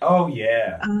 yeah. Oh,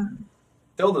 yeah.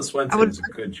 Tilda Swinton's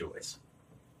a good choice.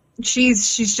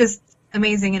 She's just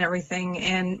amazing in everything,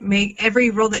 and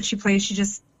every role that she plays, she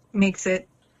just makes it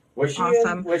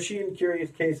awesome. Was she in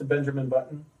Curious Case of Benjamin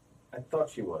Button? I thought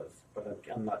she was, but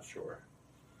I'm not sure.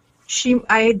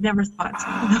 I had never saw it.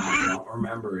 I don't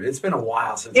remember. It's been a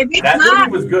while since. That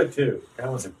movie was good too. That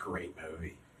was a great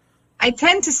movie. I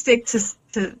tend to stick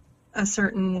to a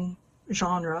certain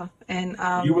genre, and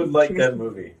you would like that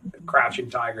movie. Crouching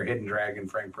Tiger, Hidden Dragon.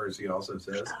 Frank Percy also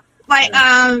says. Like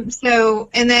So,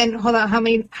 and then hold on. How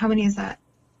many is that?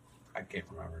 I can't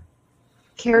remember.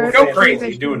 Carrot. Go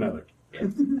crazy. Do another. Yeah.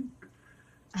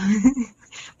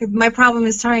 My problem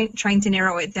is trying to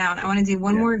narrow it down. I want to do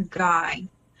one more guy.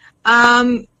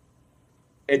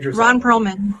 Idris Ron Elba.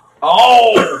 Perlman.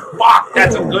 Oh, fuck.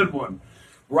 That's a good one.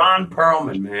 Ron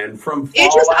Perlman, man. From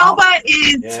Fallout. Idris Elba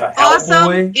is awesome.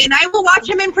 Hellboy. And I will watch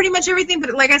him in pretty much everything.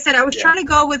 But like I said, I was trying to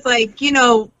go with, like,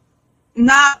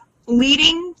 not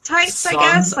leading types, Sons I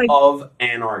guess. Like of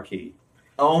Anarchy.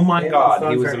 Oh, my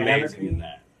God. He was amazing in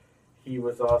that. He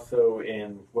was also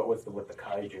in, with the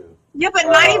kaiju? Yeah, but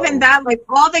not even that. Like,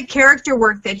 all the character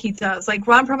work that he does, like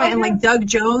Ron Perlman and like Doug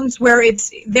Jones, where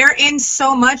they're in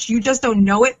so much you just don't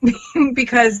know it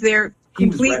because they're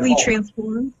completely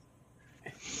transformed.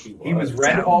 He was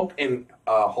Red Hulk in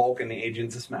Hulk and the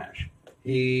Agents of Smash.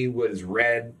 He was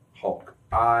Red Hulk.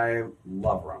 I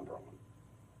love Ron Perlman.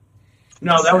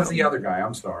 No, that was the other guy.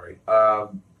 I'm sorry.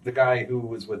 The guy who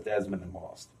was with Desmond and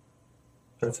Lost.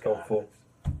 That's helpful.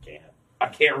 I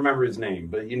can't remember his name,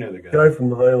 but you know the guy. Guy from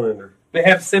the Highlander. They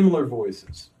have similar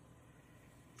voices.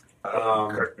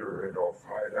 Cut your head off,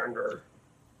 Highlander.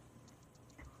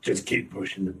 Just keep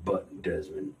pushing the button,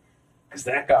 Desmond. Because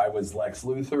that guy was Lex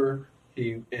Luthor.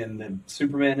 He in the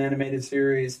Superman animated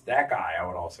series. That guy I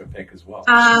would also pick as well.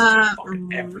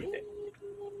 Fucking everything.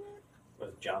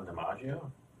 Was John DiMaggio?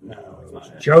 No, it's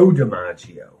not. Joe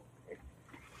DiMaggio.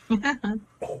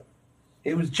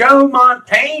 It was Joe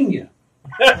Montana.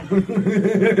 No,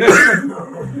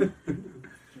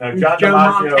 John Joe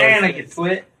DiMaggio Montana, you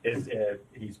twit.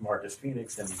 He's Marcus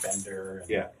Phoenix and Bender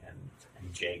and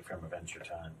Jake from Adventure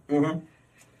Time. Mm-hmm.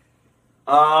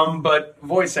 But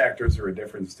voice actors are a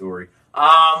different story.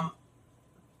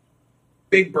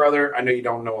 Big Brother, I know you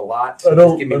don't know a lot. So I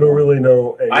don't really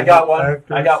know. I got one.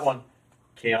 Actors. I got one.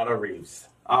 Keanu Reeves.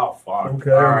 Oh, fuck.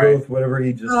 Okay, All I'll right. go with whatever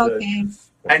he just said.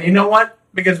 And you know what?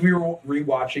 Because we were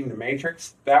rewatching The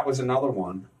Matrix, that was another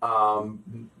one.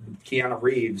 Keanu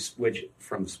Reeves, which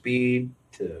from Speed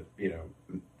to, The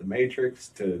Matrix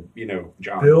to,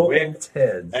 John Bill Wick. and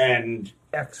Ted's. And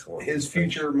excellent. His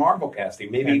future Marvel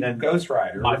casting. Maybe Ghost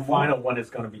Rider. My final one is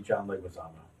going to be John Leguizamo.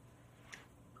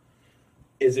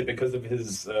 Is it because of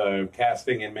his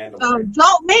casting in Mandalorian?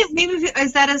 Maybe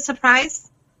is that a surprise?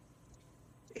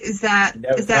 Does that come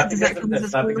as a That's not because of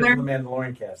spoiler? the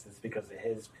Mandalorian cast. It's because of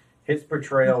his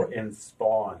portrayal in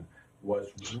Spawn was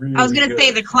really I was going to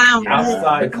say the clown.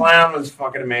 The clown was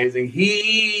fucking amazing.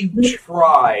 He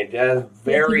tried, as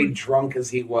very drunk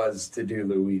as he was, to do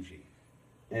Luigi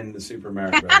in the Super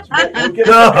Mario Bros.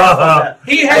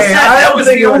 He has that was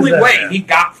the only way he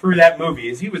got through that movie.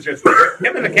 Is he was just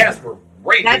him and the cast were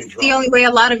raging That's drunk. the only way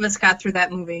a lot of us got through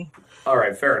that movie. All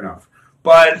right, fair enough.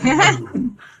 But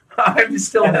I'm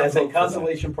still as a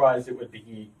consolation prize, it would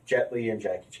be Jet Li and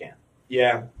Jackie Chan.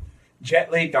 Yeah,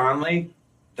 Jet Li, Donnie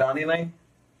Lee.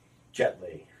 Jet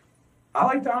Li. I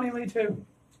like Donnie Lee too.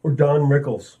 Or Don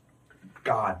Rickles.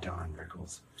 God, Don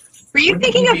Rickles. Were you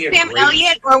thinking of Sam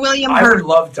Elliott or William I Hurt? would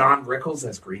love Don Rickles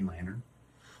as Green Lantern.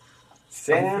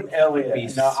 Sam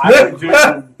Elliott. No, I would do.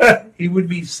 He would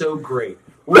be so great.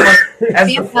 As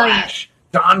the Flash,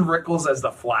 Don Rickles as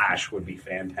the Flash would be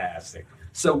fantastic.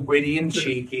 So witty and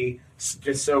cheeky,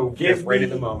 just so get right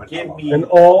in the moment. Give me and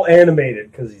all animated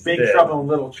because he's Big dead. Trouble in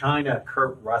Little China.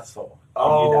 Kurt Russell.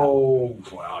 Oh,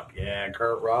 well, yeah,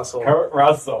 Kurt Russell. Kurt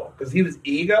Russell, because he was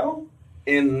Ego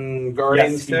in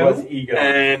Guardians 2. He was Ego,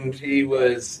 and he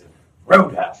was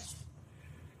Roadhouse.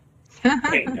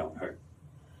 Hey, don't hurt.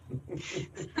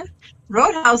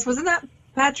 Roadhouse, wasn't that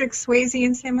Patrick Swayze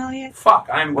and Sam Elliott? Fuck,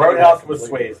 I'm Roadhouse was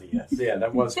Swayze. Yes, yeah,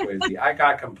 that was Swayze. I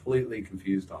got completely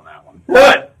confused on that one.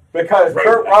 But because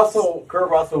Kurt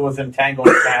Russell was in Tango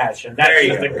and Cash, and that's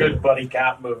just a good buddy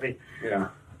cop movie. Yeah,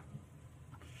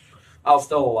 I'll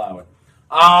still allow it.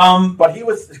 But he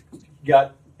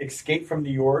got Escape from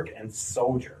New York and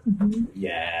Soldier. Mm-hmm.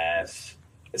 Yes,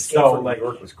 Escape from New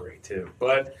York was great too.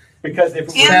 But because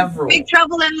if several Big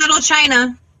Trouble in Little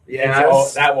China.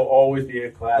 Yes. That will always be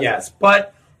a classic. Yes,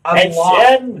 but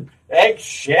Action!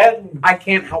 I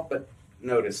can't help but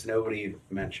notice nobody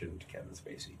mentioned Kevin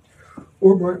Spacey.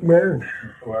 Or Mark Maron.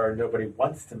 Or nobody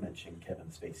wants to mention Kevin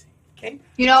Spacey. Okay.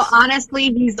 You know,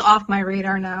 honestly, he's off my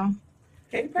radar now.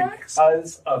 K-Pax?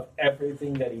 Because of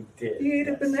everything that he did. He ate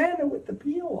a banana with the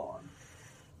peel on.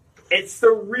 It's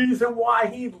the reason why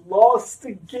he lost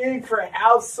the gig for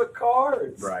House of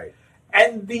Cards. Right.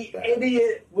 And the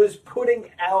idiot was putting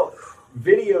out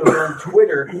videos on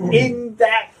Twitter in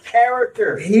that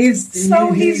character. He's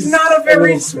not a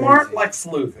very smart Lex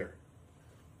Luthor.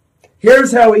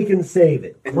 Here's how he can save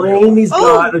it. Claim he's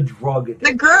got a drug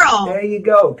addiction. The girl. There you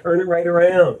go. Turn it right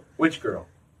around. Which girl?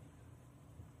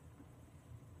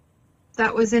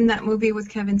 That was in that movie with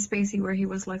Kevin Spacey where he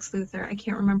was Lex Luthor. I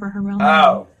can't remember her real name.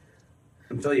 Oh.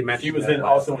 Until you mentioned She was that in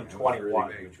last also time. in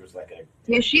 21, which was like a...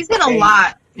 Yeah, she's in a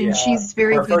lot, and she's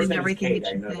very Her good first in name is everything Kate, that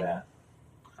I she's know in. that.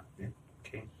 Yeah,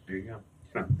 Kate, there you go.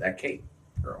 No, that Kate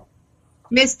girl.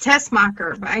 Miss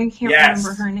Tessmacher, but I can't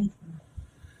remember her name.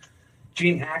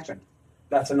 Gene Hackman.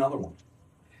 That's another one.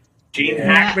 Gene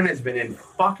Yeah. Hackman has been in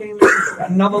fucking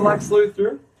another Lex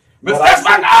Luthor. But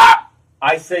Mr.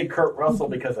 I say Kurt Russell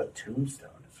because of Tombstone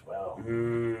as well.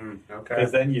 Okay.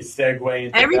 Because then you segue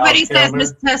into Everybody Val says Kilmer.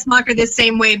 Miss Tessmacher the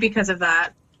same way because of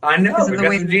that. I know, Because of the way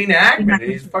because of Gene Hackman. Hackman.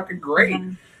 He's fucking great.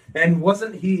 Yeah. And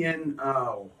wasn't he in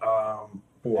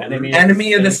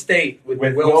Enemy of the State with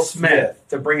with Will Will Smith, Smith.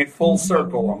 to bring it full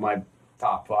circle on my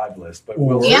top 5 list? But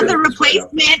Will And Smith the was right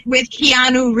up there. replacement with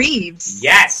Keanu Reeves.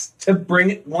 Yes, to bring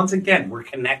it once again. We're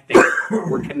connecting.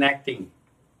 We're connecting.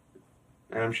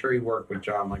 And I'm sure he worked with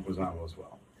John Leguizamo as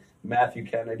well. Matthew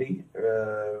Kennedy,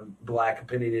 Black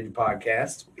Opinionated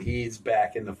Podcast. He's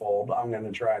back in the fold. I'm going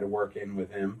to try to work in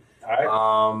with him.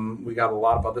 All right. We got a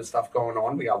lot of other stuff going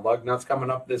on. We got Lug Nuts coming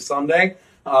up this Sunday.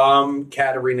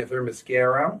 Katarina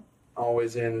Thermascara,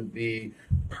 always in the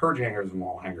Purge Hangers and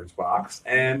Wall Hangers box.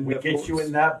 And We of get course, you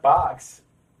in that box.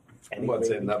 any What's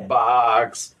way in we the can.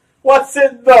 box? What's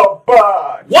in the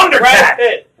box? Wonder Brad Cat!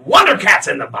 Pitt. Wonder Cat's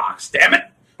in the box, damn it!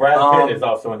 Brad Um, Pitt is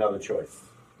also another choice.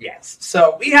 Yes.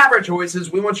 So we have our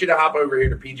choices. We want you to hop over here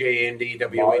to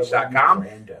pjandwh.com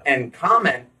Marlon Brando. and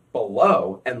comment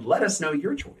below and let us know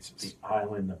your choices. The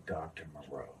Island of Dr.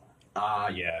 Moreau. Ah,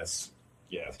 yes.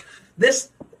 Yes. This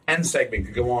end segment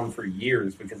could go on for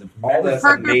years because of all this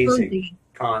Parker amazing Posey.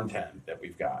 content that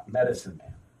we've got. Medicine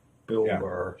Man. Bill Yeah.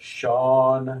 Burr.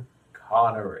 Sean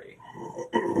Connery.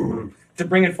 To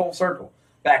bring it full circle,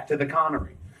 back to the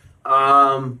Connery.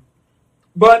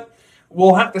 But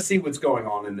we'll have to see what's going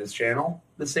on in this channel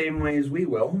the same way as we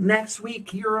will next week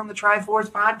here on the Triforce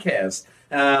Podcast.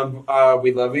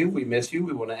 We love you. We miss you.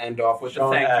 We want to end off with a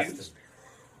Sean thank Astin.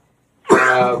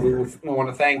 you. We want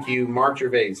to thank you, Mark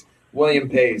Gervais, William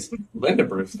Pace, Linda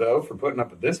Bristow for putting up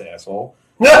with this asshole,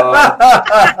 John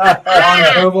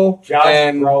Koval, Josh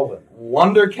and Brolin.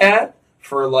 Wondercat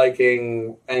for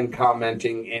liking and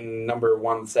commenting in number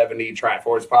 170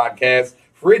 Triforce Podcast.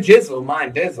 For Jizzle,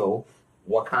 mine Dizzle,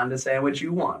 what kind of sandwich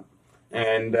you want?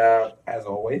 And as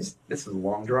always, this is a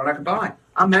long drawn out goodbye.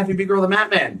 I'm Matthew B. Girl, the Mat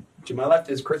Man. To my left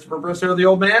is Christopher Bristow, the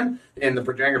old man. In the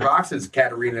projector box is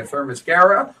Katarina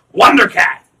Thermascara,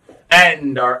 Wondercat.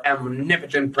 And our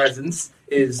omnipotent presence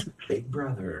is Big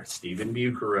Brother Stephen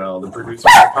Bucarell, the producer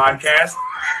of the podcast.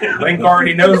 Link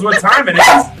already knows what time it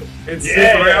is. It's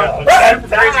super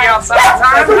crazy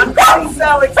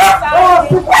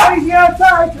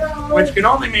outside time, which can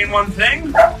only mean one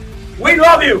thing. We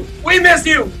love you. We miss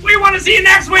you. We want to see you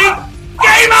next week.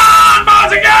 Game on,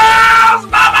 boys and girls.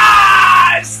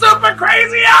 Bye-bye. Super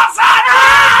crazy outside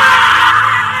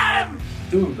time.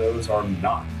 Two of those are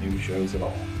not new shows at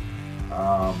all.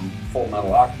 Full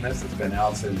Metal Alchemist has been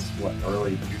out since,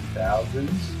 early 2000s?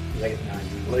 Late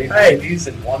 90s. Late Hey, 90s,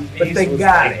 and One but Piece they was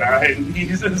got late it.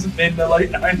 90s, has been the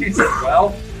late 90s as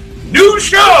well. New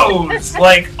shows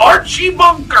like Archie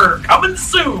Bunker coming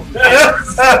soon.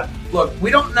 Look, we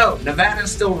don't know.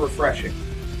 Nevada's still refreshing.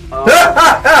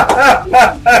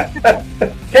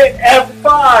 Hit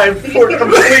F5 for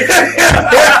completion.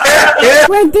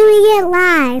 We're doing it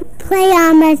live. Play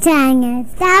on my channel.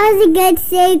 That was a good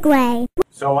segue.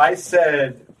 So I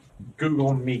said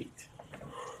Google Meet.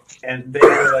 And they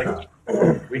were like,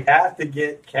 we have to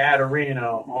get Katarina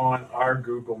on our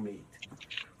Google Meet.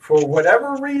 For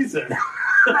whatever reason.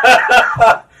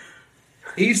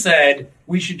 He said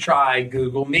we should try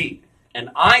Google Meet. And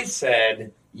I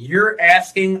said, you're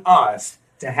asking us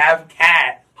to have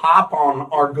Kat hop on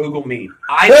our Google Meet.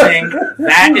 I think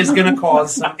that is going to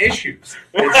cause some issues.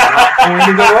 It's not going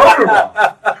to go over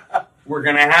well. We're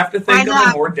going to have to think of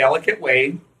a more delicate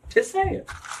way to say it,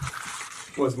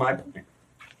 was my point.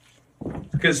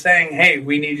 Because saying, hey,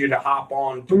 we need you to hop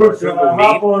on to our Google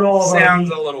Meet sounds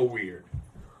a little weird.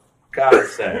 Gotta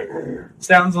say.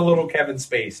 Sounds a little Kevin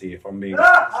Spacey, if I'm being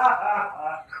honest.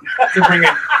 To bring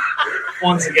it,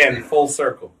 once again, full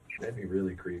circle. That'd be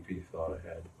really creepy thought I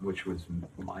had, which was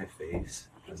my face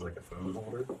as like a phone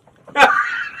holder.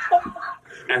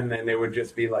 And then it would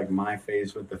just be like my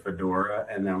face with the fedora,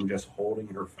 and then I'm just holding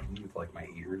her phone with like my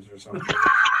ears or something.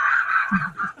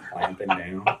 Clamping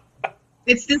down.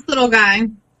 It's this little guy,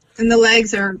 and the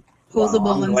legs are posable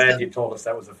Wow, I'm and glad stuff. you told us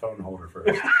that was a phone holder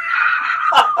first.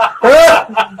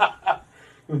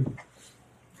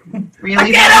 Really?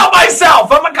 I can't help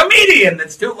myself. I'm a comedian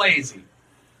that's too lazy.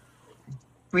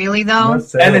 Really though? Must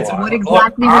say And a it's- lot. What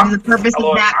exactly was the purpose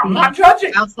Look, of that I'm being not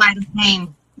judging. outside of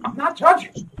pain? I'm not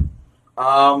judging.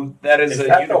 That is a Is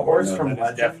that the unicorn. horse though. from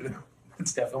That is Legend?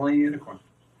 it's definitely a unicorn.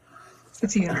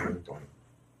 It's a unicorn.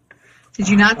 Did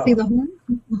you not see the horn?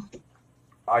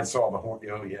 I saw the horn.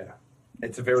 Oh yeah,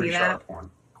 it's a very See sharp that? horn.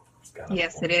 It's got a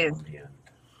Yes, horn it is. on the end.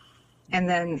 And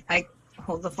then I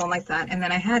hold the phone like that, and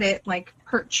then I had it like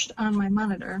perched on my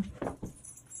monitor.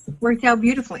 Worked out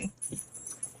beautifully.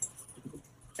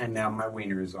 And now my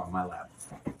wiener is on my lap.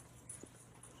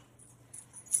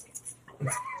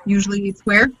 Usually it's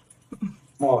where?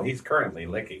 Well, he's currently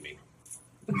licking me.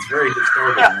 It's very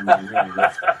disturbing when he really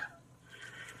licks me.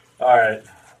 All right.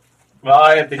 Well,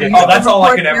 I have to get. Oh, that's all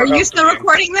I could ever Are you hope still to be.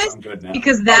 recording this? I'm good now.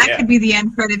 Because that yeah. could be the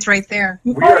end credits right there.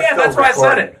 We Oh are yeah, still that's why I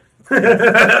said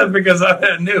recording. it. Because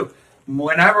I knew.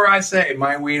 Whenever I say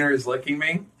my wiener is licking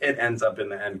me, it ends up in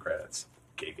the end credits.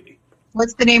 Giggity.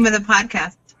 What's the name of the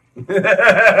podcast?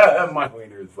 My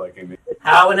wiener is licking me.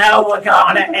 Oh no, we're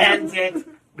gonna end it.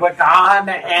 We're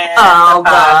gonna end Oh, the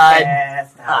God. podcast.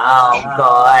 Oh,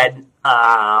 God.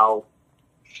 Oh.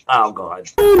 Oh, God.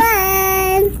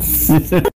 Friends.